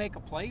 He can make a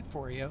play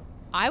for you.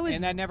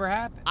 And that never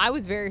happened. I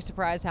was very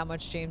surprised how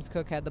much James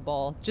Cook had the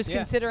ball. Just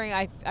considering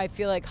I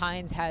feel like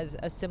Hines has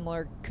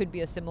could be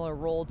a similar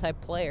role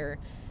type player.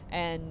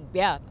 And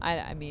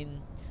I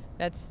mean,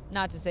 that's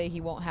not to say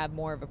he won't have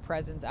more of a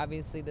presence,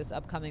 obviously, this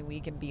upcoming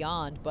week and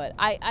beyond. But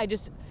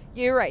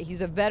you're right.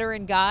 He's a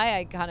veteran guy.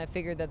 I kind of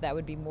figured that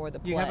would be more the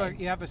play.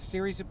 You have a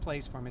series of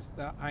plays for him. It's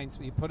the Hines.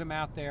 You put him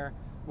out there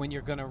when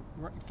you're going to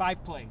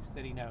 5 plays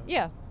that he knows.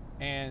 Yeah.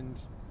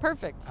 And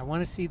perfect. I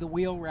want to see the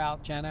wheel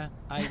route, Jenna.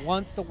 I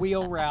want the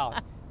wheel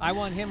route. I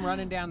want him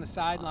running down the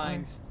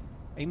sidelines.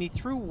 And he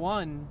threw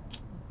one.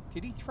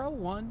 Did he throw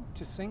one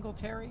to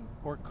Singletary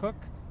or Cook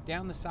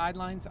down the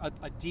sidelines?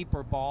 A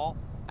deeper ball.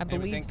 I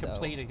believe so. It was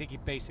incomplete. I think he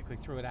basically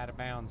threw it out of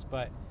bounds.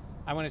 But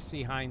I want to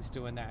see Hines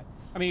doing that.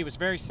 I mean, he was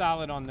very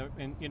solid on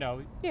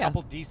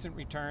couple decent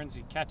returns.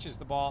 He catches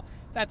the ball.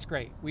 That's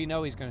great. We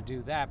know he's going to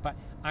do that. But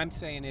I'm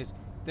saying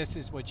this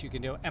is what you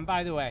can do. And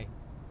by the way,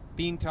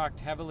 being talked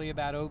heavily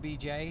about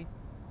OBJ,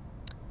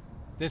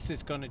 this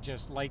is going to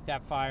just light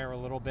that fire a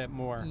little bit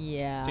more.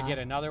 Yeah. To get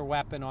another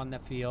weapon on the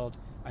field,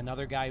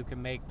 another guy who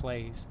can make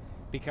plays.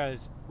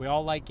 Because we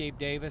all like Gabe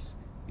Davis.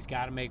 He's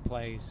got to make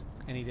plays,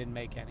 and he didn't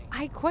make any.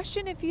 I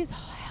question if he's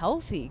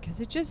healthy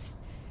because it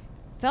just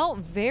felt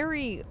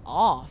very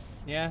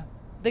off. Yeah.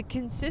 The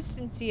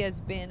consistency has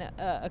been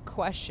a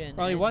question.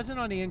 Well, he wasn't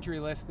on the injury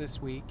list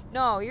this week.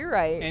 No, you're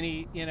right.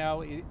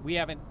 And we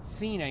haven't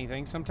seen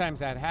anything.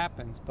 Sometimes that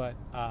happens, but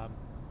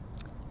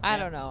I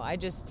don't know. It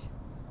just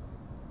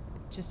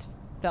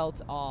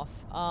felt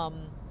off. All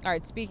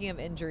right, speaking of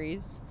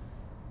injuries,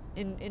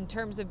 in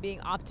terms of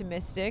being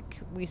optimistic,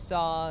 we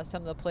saw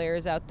some of the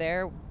players out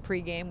there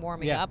pregame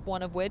warming up,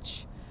 one of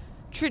which,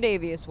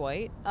 Tre'Davious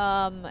White.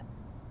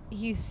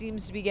 He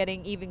seems to be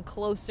getting even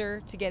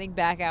closer to getting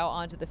back out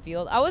onto the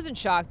field. I wasn't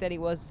shocked that he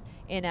was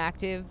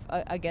inactive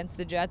against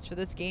the Jets for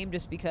this game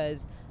just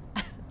because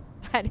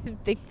I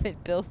didn't think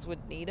that Bills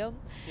would need him.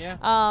 Yeah.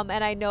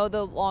 And I know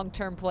the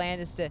long-term plan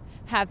is to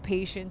have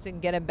patience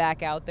and get him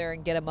back out there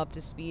and get him up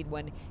to speed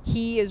when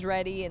he is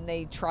ready and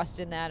they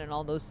trust in that and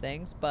all those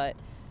things. But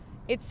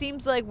it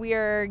seems like we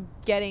are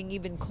getting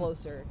even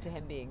closer to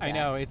him being back. I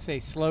know, it's a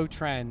slow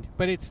trend,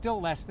 but it's still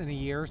less than a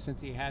year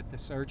since he had the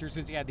surgery,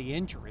 since he had the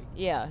injury.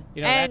 Yeah.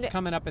 That's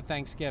coming up at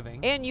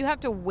Thanksgiving. And you have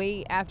to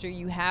wait after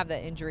you have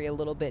that injury a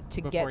little bit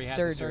to Before get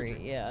surgery.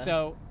 Yeah.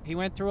 So he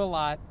went through a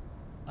lot.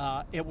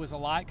 It was a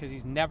lot because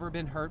he's never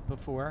been hurt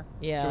before.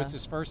 Yeah. So it's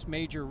his first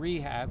major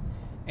rehab.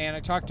 And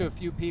I talked to a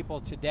few people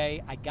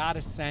today. I got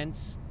a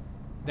sense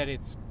that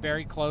it's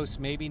very close,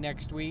 maybe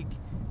next week.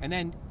 And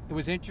then it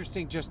was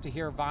interesting just to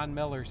hear Von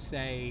Miller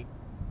say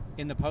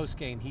in the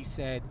postgame, he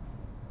said,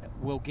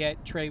 we'll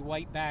get Trey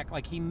White back.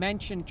 Like, he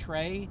mentioned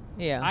Trey.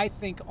 Yeah. I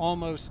think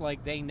almost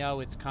like they know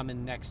it's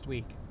coming next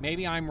week.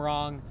 Maybe I'm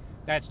wrong.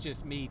 That's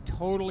just me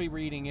totally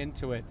reading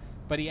into it.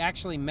 But he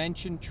actually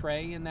mentioned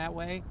Trey in that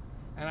way.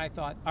 And I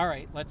thought, all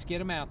right, let's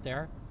get him out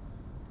there.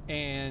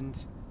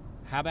 And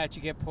how about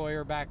you get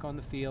Poyer back on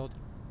the field?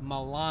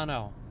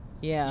 Milano.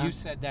 Yeah. You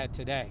said that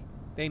today.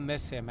 They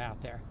miss him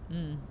out there.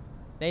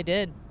 They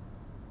did.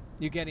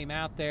 You get him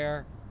out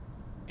there,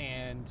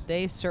 and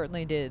they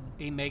certainly did.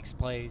 He makes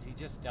plays. He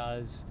just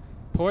does.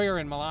 Poyer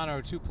and Milano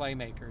are two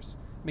playmakers.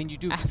 I mean, you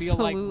do feel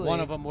like Absolutely. one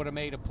of them would have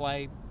made a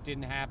play.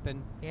 Didn't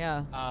happen.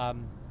 Yeah.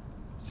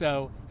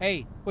 So,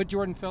 hey, what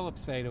Jordan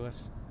Phillips say to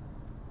us?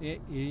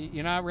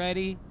 You're not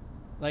ready?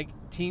 Like,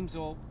 teams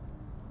will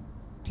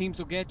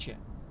get you.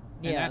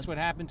 And that's what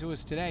happened to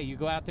us today. You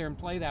go out there and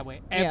play that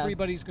way. Yeah.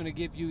 Everybody's going to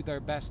give you their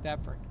best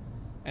effort.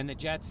 And the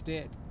Jets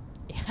did.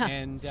 Yeah,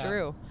 And, it's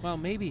true. Well,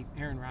 maybe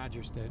Aaron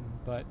Rodgers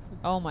didn't, but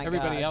Oh my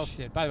everybody gosh. else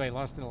did. By the way,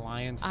 lost to the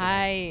Lions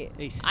today.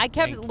 I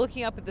kept stink.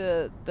 looking up at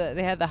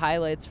they had the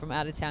highlights from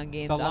out of town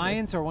games. The on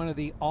Lions are one of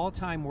the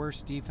all-time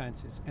worst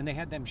defenses, and they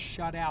had them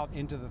shut out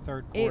into the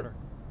third quarter.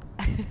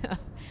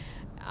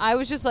 I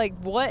was just like,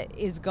 what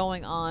is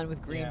going on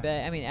with Green Yeah.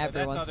 Bay? I mean, But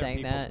everyone's that's other saying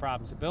people's that.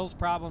 problems. The Bills'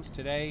 problems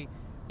today,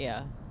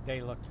 Yeah. they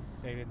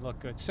didn't look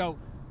good. So,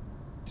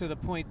 to the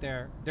point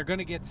there, they're going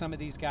to get some of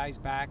these guys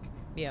back.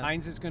 Yeah.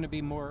 Hines is going to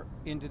be more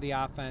into the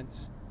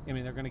offense. I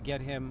mean, they're going to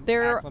get him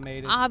There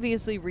acclimated. are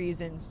obviously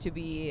reasons to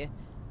be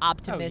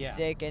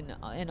optimistic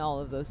and all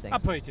of those things. I'll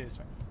put it this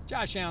way.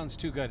 Josh Allen's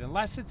too good,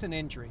 unless it's an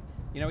injury.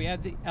 You know, he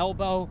had the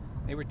elbow.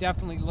 They were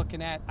definitely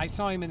looking at. I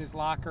saw him in his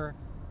locker.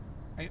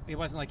 It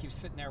wasn't like he was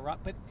sitting there,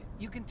 but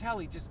you can tell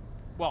he just,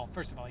 well,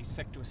 first of all, he's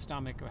sick to his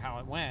stomach of how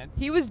it went.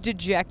 He was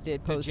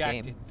dejected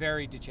post-game. Dejected,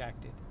 very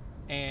dejected.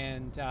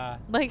 And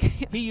Like,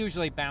 he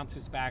usually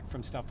bounces back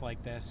from stuff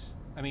like this.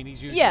 I mean,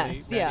 he's usually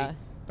Yes, ready, yeah.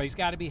 but he's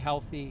got to be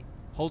healthy,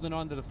 holding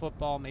on to the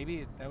football.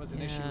 Maybe that was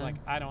an issue. Yeah. Like,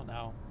 I don't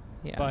know.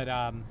 yeah.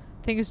 But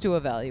things to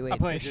evaluate I'll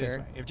put for it this sure.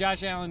 way. If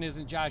Josh Allen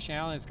isn't Josh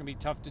Allen, it's going to be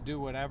tough to do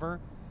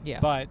whatever. Yeah.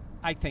 But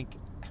I think,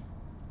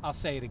 I'll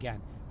say it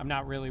again, I'm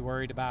not really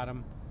worried about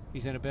him.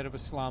 He's in a bit of a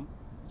slump.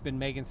 He's been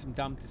making some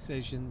dumb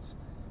decisions.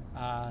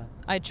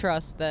 I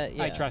trust that.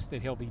 Yeah. I trust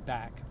that he'll be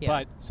back. Yeah.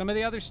 But some of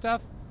the other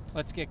stuff,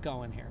 let's get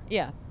going here.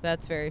 Yeah,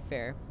 that's very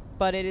fair.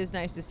 But it is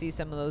nice to see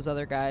some of those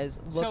other guys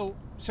look.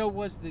 So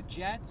was the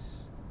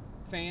Jets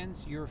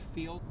fans your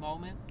field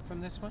moment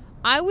from this one?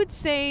 I would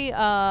say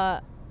so.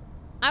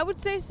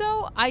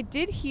 I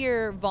did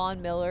hear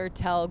Von Miller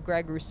tell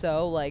Greg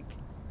Rousseau, like,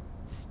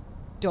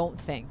 don't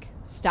think,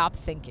 stop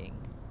thinking,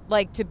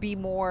 like, to be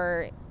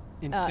more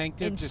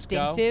Instinctive, just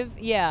go? instinctive.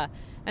 Yeah,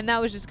 and that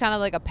was just kind of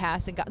like a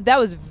passing. That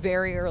was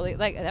very early.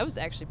 Like, that was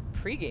actually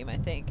pregame, I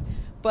think.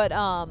 But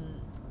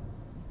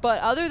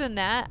other than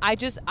that,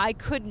 I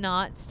could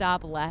not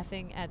stop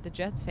laughing at the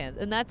Jets fans,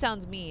 and that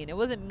sounds mean. It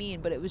wasn't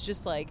mean, but it was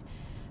just like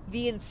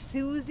the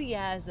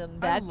enthusiasm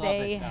that I love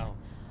they. it, though.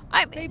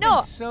 They've No,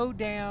 been so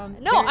down.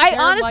 no, They're I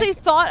honestly like,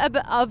 thought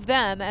of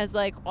them as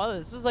like, oh,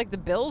 this is like the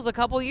Bills a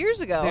couple years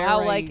ago. they're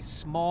How a like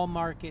small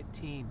market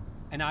team,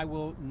 and I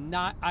will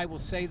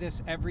say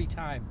this every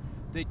time.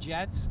 The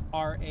Jets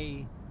are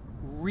a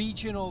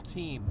regional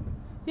team,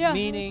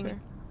 meaning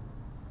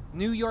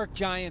New York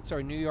Giants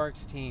are New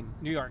York's team,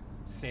 New York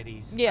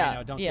City's. Yeah, I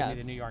know, don't yeah. give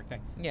me the New York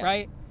thing, Yeah.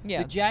 right?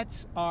 Yeah. The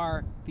Jets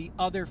are the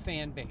other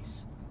fan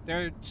base.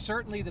 They're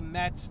certainly the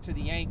Mets to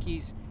the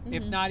Yankees,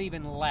 if Mm-hmm. not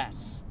even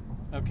less.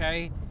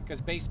 Okay, because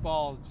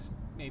baseball just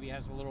maybe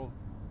has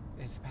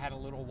had a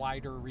little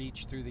wider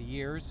reach through the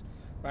years.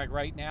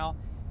 Right now,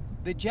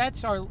 the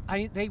Jets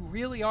they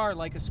really are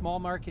like a small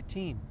market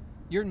team.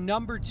 You're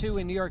number 2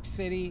 in New York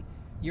City.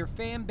 Your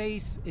fan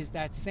base is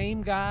that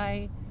same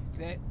guy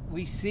that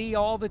we see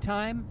all the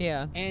time.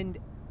 Yeah. And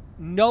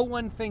no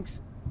one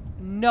thinks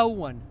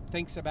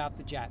about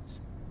the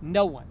Jets.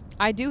 No one.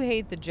 I do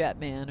hate the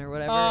Jetman or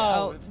whatever.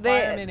 Oh,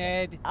 Fireman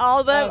Ed.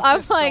 All them. Oh, I'm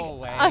just like, go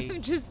away.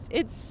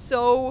 it's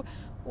so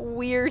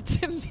weird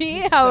to me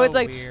It's how so it's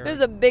like weird.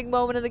 there's a big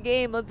moment in the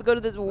game. Let's go to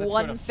this Let's go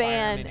one to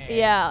fan. Fireman Ed.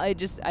 Yeah, I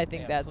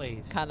think Yeah, that's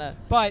please. kind of.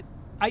 But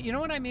you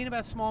know what I mean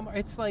about small?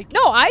 It's like No,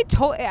 I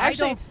I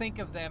actually. don't think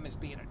of them as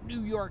being a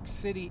New York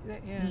City.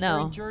 Yeah, No.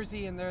 they're in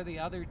Jersey and they're the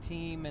other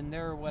team and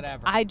they're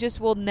whatever. I just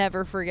will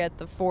never forget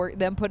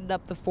them putting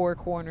up the 4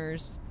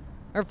 corners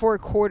or 4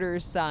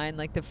 quarters sign,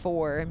 like the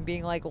 4, and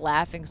being like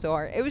laughing so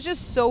hard. It was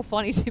just so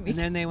funny to me. and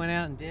then they went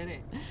out and did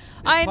it. The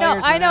I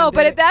players know, went out and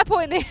but did at that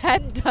point they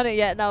hadn't done it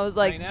yet, and I was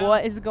like, know.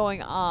 what is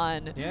going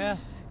on? Yeah.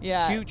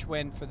 Yeah. Huge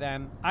win for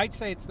them. I'd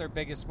say it's their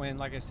biggest win.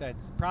 Like I said,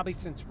 it's probably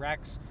since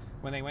Rex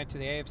when they went to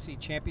the AFC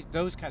Champion.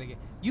 Those kind of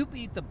games. You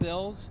beat the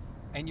Bills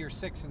and you're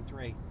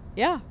 6-3.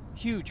 Yeah.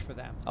 Huge for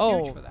them.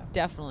 Oh, Huge for them.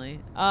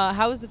 definitely.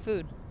 How was the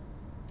food?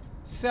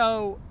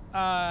 So,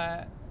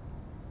 up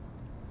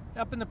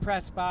in the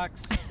press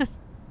box,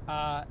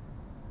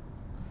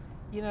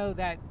 you know,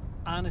 that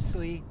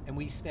honestly, and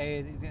we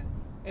stayed,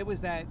 it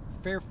was that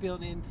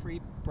Fairfield Inn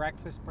free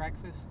breakfast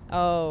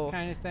Oh.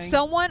 kind of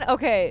thing.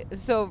 Okay,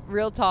 so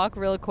real talk,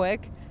 real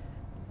quick.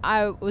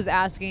 I was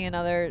asking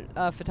another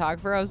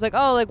photographer. I was like,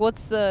 oh, like,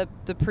 what's the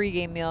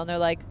pregame meal? And they're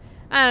like,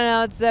 I don't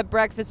know, it's that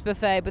breakfast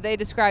buffet. But they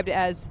described it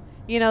as,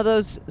 you know,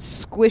 those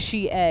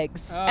squishy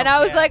eggs. Oh, and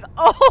I was yeah. like,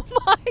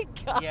 oh, my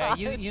God. Yeah,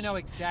 you know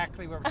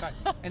exactly what we're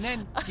talking. And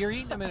then you're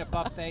eating them in a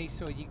buffet,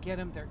 so you get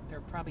them.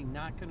 They're probably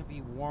not going to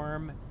be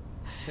warm.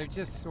 They're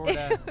just sort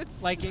of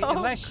It's like so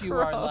unless you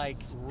are like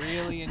gross.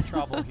 really in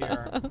trouble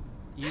here,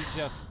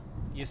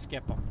 you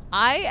skip them.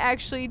 I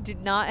actually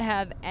did not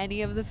have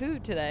any of the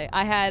food today.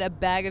 I had a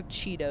bag of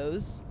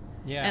Cheetos,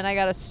 Yeah. And I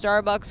got a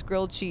Starbucks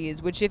grilled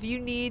cheese, which if you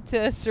need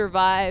to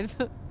survive.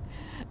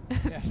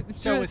 Yeah.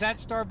 So was that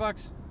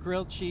Starbucks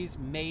grilled cheese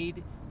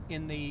made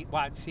in the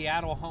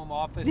Seattle home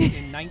office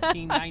in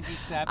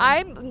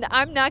 1997?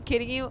 I'm not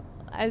kidding you.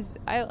 As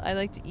I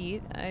like to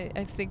eat,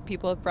 I think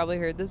people have probably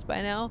heard this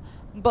by now,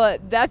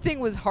 but that thing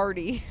was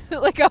hearty.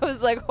 Like I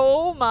was like,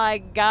 oh my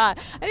God,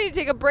 I need to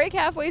take a break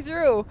halfway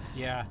through.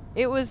 Yeah.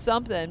 It was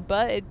something,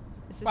 but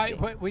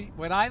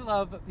what I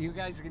love, you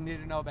guys need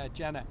to know about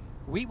Jenna,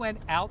 we went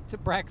out to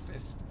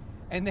breakfast,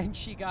 and then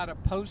she got a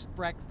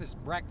post-breakfast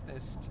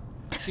breakfast.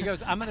 She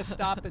goes, I'm going to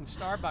stop in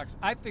Starbucks.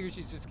 I figure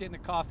she's just getting a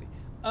coffee.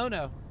 Oh,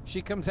 no.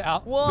 She comes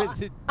out with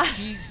the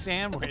cheese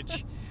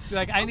sandwich. She's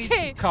like, I need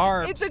some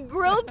carbs. It's a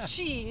grilled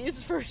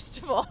cheese,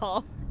 first of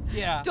all.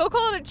 Yeah. Don't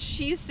call it a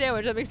cheese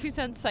sandwich. That makes me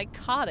sound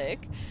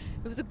psychotic.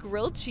 It was a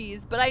grilled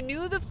cheese, but I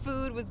knew the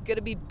food was going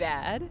to be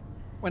bad.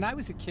 When I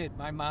was a kid,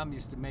 my mom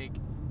used to make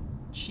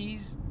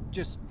cheese,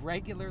 just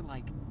regular,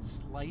 like,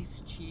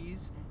 sliced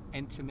cheese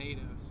and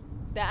tomatoes.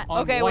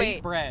 On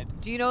white bread.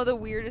 Do you know the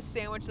weirdest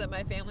sandwich that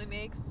my family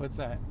makes? What's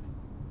that?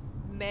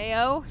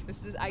 Mayo.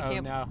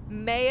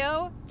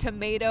 Mayo,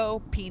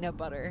 tomato, peanut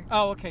butter.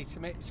 Oh, okay.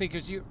 So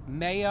because you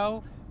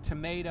mayo,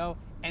 tomato,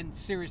 and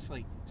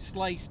seriously,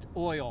 sliced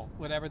oil,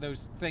 whatever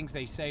those things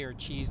they say are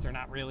cheese, they're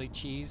not really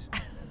cheese.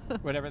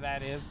 Whatever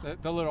that is,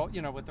 the little,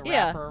 with the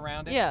wrapper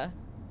around it. Yeah.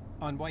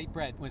 On white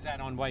bread. Was that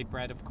on white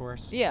bread, of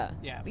course? Yeah.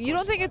 Yeah. You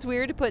don't think it's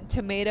weird to put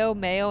tomato,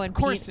 mayo, and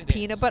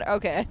peanut butter?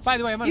 Okay. By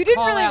the way, I'm going to You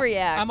didn't really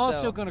react. I'm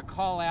also going to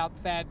call out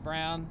Thad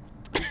Brown,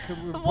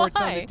 who reports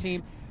on the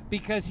team,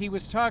 because he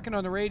was talking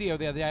on the radio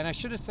the other day, and I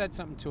should have said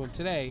something to him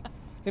today.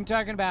 Him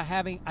talking about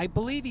having, I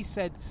believe he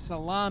said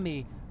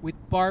salami with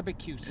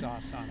barbecue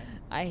sauce on it.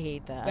 I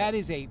hate that. That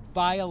is a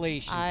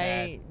violation.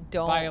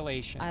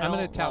 Violation. I'm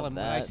going to tell him.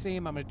 That. When I see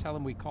him, I'm going to tell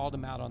him we called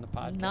him out on the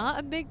podcast. Not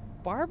a big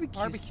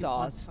barbecue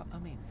sauce. I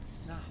mean,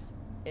 no.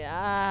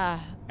 Yeah.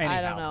 Anyhow,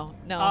 I don't know.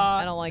 No,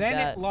 I don't like then that.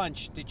 Then at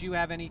lunch, did you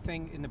have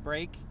anything in the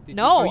break?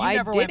 No, you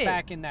never went didn't.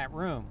 back in that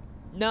room.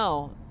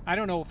 No. I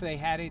don't know if they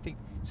had anything.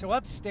 So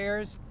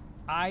upstairs,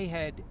 I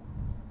had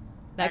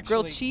that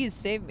grilled cheese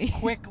saved me.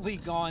 Quickly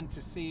gone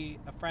to see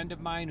a friend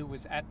of mine who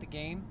was at the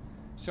game.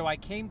 So I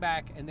came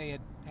back and they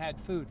had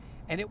food,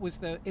 and it was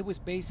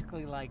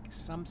basically like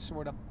some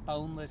sort of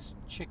boneless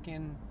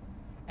chicken,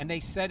 and they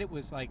said it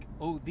was like,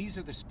 oh, these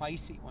are the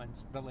spicy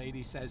ones. The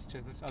lady says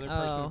to this other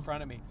person in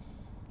front of me,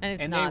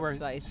 and they were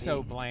spicy.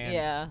 So bland.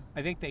 Yeah,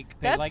 I think they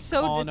that's like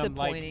so calling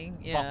disappointing.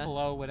 Them like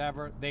buffalo,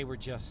 whatever. They were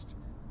just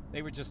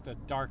a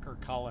darker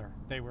color.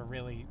 They were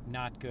really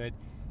not good.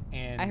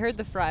 And I heard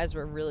the fries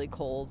were really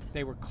cold.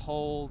 They were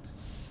cold.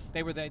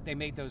 They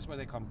made those, what do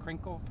they call them,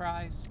 crinkle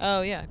fries?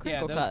 Oh yeah,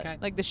 crinkle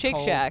cut, like the Shake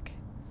Shack.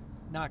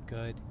 Not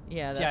good.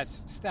 Yeah,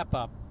 Jets, step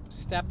up,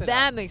 step it up.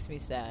 That makes me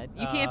sad.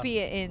 You can't be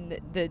in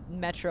the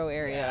metro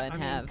area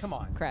and have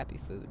crappy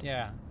food.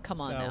 Yeah,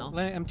 come on now.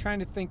 I'm trying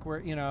to think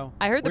where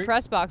I heard the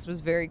press box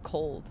was very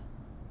cold.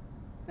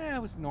 Yeah,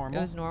 it was normal.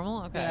 It was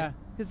normal. Okay. Yeah,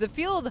 because the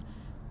field,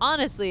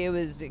 honestly, it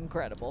was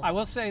incredible. I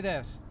will say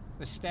this: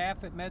 the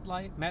staff at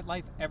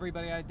MetLife,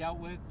 everybody I dealt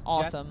with,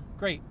 awesome,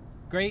 Jets,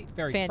 great,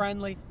 very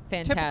friendly.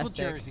 Fantastic. It's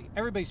typical Jersey.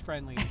 Everybody's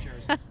friendly in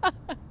Jersey.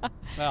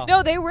 Well,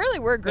 no, they really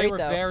were great, though.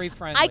 They were very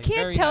friendly. I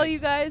can't tell nice. you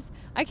guys,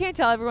 I can't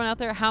tell everyone out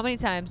there how many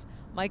times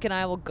Mike and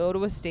I will go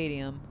to a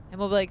stadium and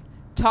we'll be like,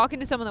 talking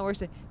to someone that works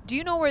there, do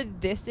you know where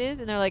this is?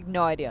 And they're like,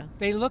 no idea.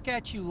 They look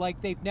at you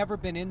like they've never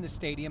been in the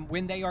stadium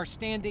when they are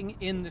standing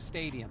in the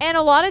stadium. And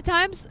a lot of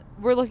times,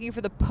 we're looking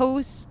for the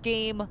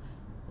post-game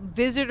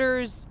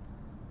visitors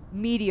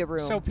media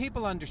room. So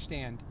people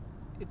understand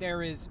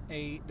there is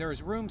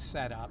rooms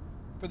set up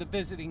for the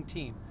visiting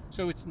team.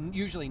 So it's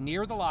usually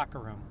near the locker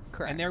room.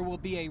 Correct. And there will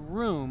be a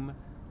room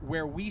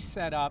where we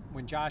set up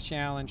when Josh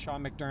Allen,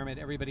 Sean McDermott,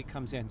 everybody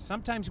comes in.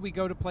 Sometimes we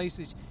go to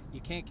places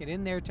you can't get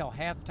in there till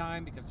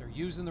halftime because they're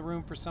using the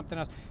room for something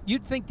else.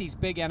 You'd think these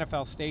big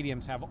NFL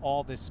stadiums have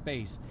all this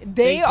space.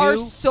 They are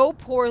so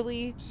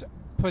poorly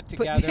put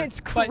together. It's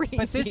crazy.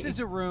 But this is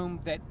a room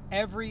that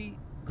every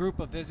group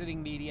of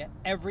visiting media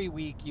every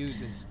week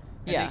uses.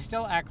 And they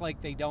still act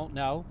like they don't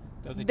know.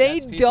 They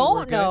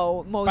don't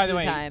know most of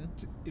the time.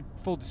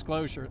 Full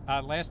disclosure,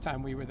 last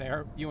time we were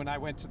there, you and I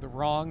went to the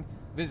wrong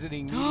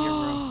visiting media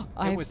room.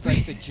 It was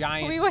like the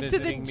Giants we went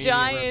visiting to the media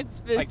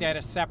Giants room. Like they had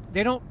a separate.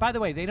 They don't. By the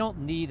way, they don't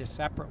need a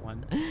separate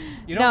one.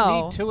 You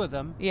don't need two of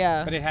them.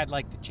 Yeah. But it had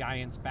like the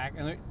Giants back,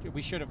 and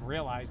we should have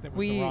realized it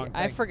was the wrong thing.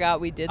 I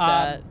forgot we did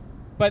that.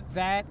 But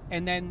that,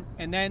 and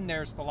then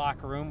there's the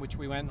locker room, which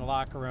we went in the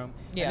locker room.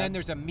 Yeah. And then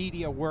there's a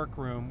media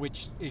workroom,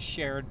 which is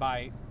shared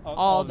by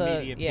all the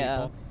media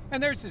people.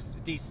 And there's this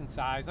decent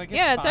size. Like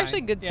it's actually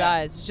good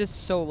size. It's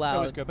just so loud. So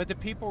it was good. But the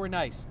people were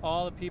nice.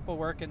 All the people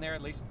working there,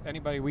 at least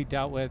anybody we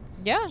dealt with.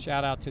 Yeah.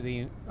 Shout out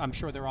to I'm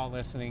sure they're all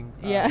listening.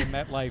 The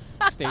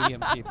MetLife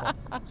Stadium people.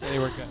 So they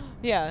were good.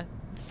 Yeah.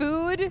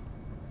 Food,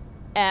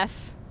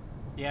 F.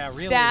 Yeah,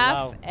 really Staff,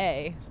 low.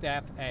 A.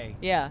 Staff, A.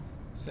 Yeah.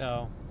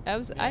 So. That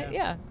was,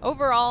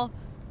 overall,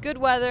 good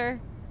weather.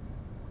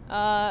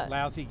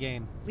 Lousy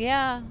game.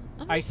 Yeah.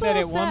 I said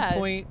at one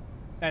point,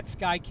 that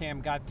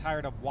Skycam got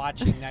tired of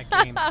watching that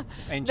game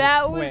and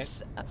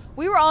just that quit.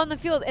 we were on the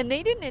field and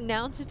they didn't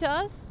announce it to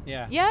us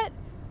yet.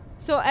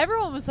 So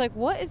everyone was like,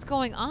 what is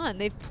going on?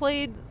 They've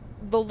played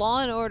the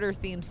Law and Order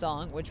theme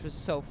song, which was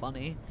so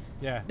funny.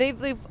 Yeah.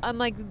 I'm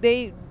like,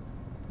 they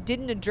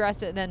didn't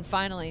address it, and then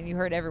finally you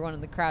heard everyone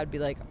in the crowd be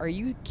like, are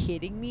you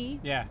kidding me?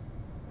 Yeah.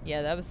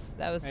 Yeah, that was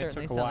certainly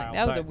took a something. while,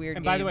 That was a weird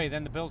And game. by the way,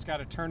 then the Bills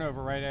got a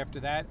turnover right after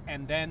that,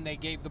 and then they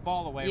gave the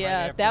ball away right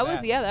after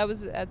that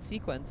was that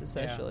sequence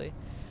essentially.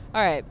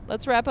 All right,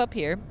 let's wrap up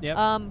here.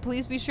 Yep.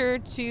 Please be sure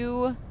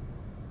to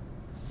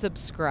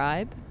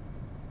subscribe,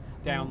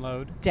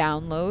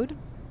 download,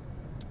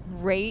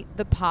 rate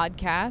the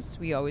podcast.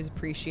 We always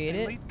appreciate and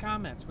it. leave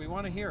comments. We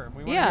want to hear them.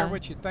 We want to hear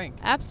what you think.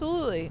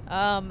 Absolutely.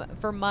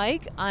 For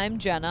Mike, I'm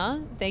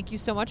Jenna. Thank you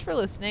so much for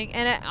listening.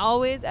 And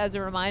always, as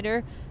a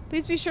reminder,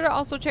 please be sure to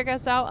also check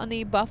us out on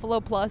the Buffalo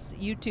Plus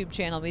YouTube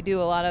channel. We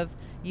do a lot of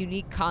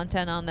unique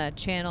content on that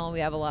channel. We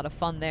have a lot of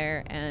fun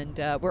there, and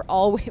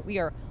we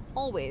are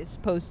always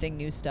posting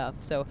new stuff.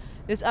 So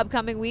this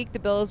upcoming week, the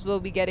Bills will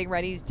be getting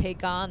ready to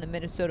take on the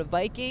Minnesota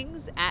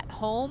Vikings at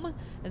home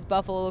as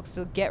Buffalo looks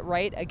to get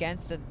right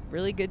against a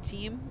really good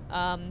team.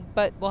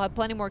 But we'll have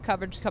plenty more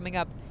coverage coming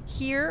up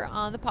here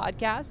on the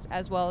podcast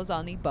as well as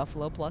on the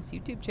Buffalo Plus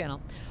YouTube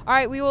channel. All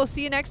right, we will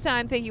see you next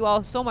time. Thank you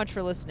all so much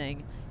for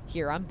listening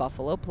here on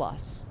Buffalo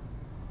Plus.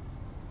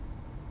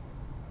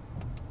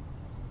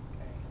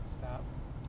 Okay, stop.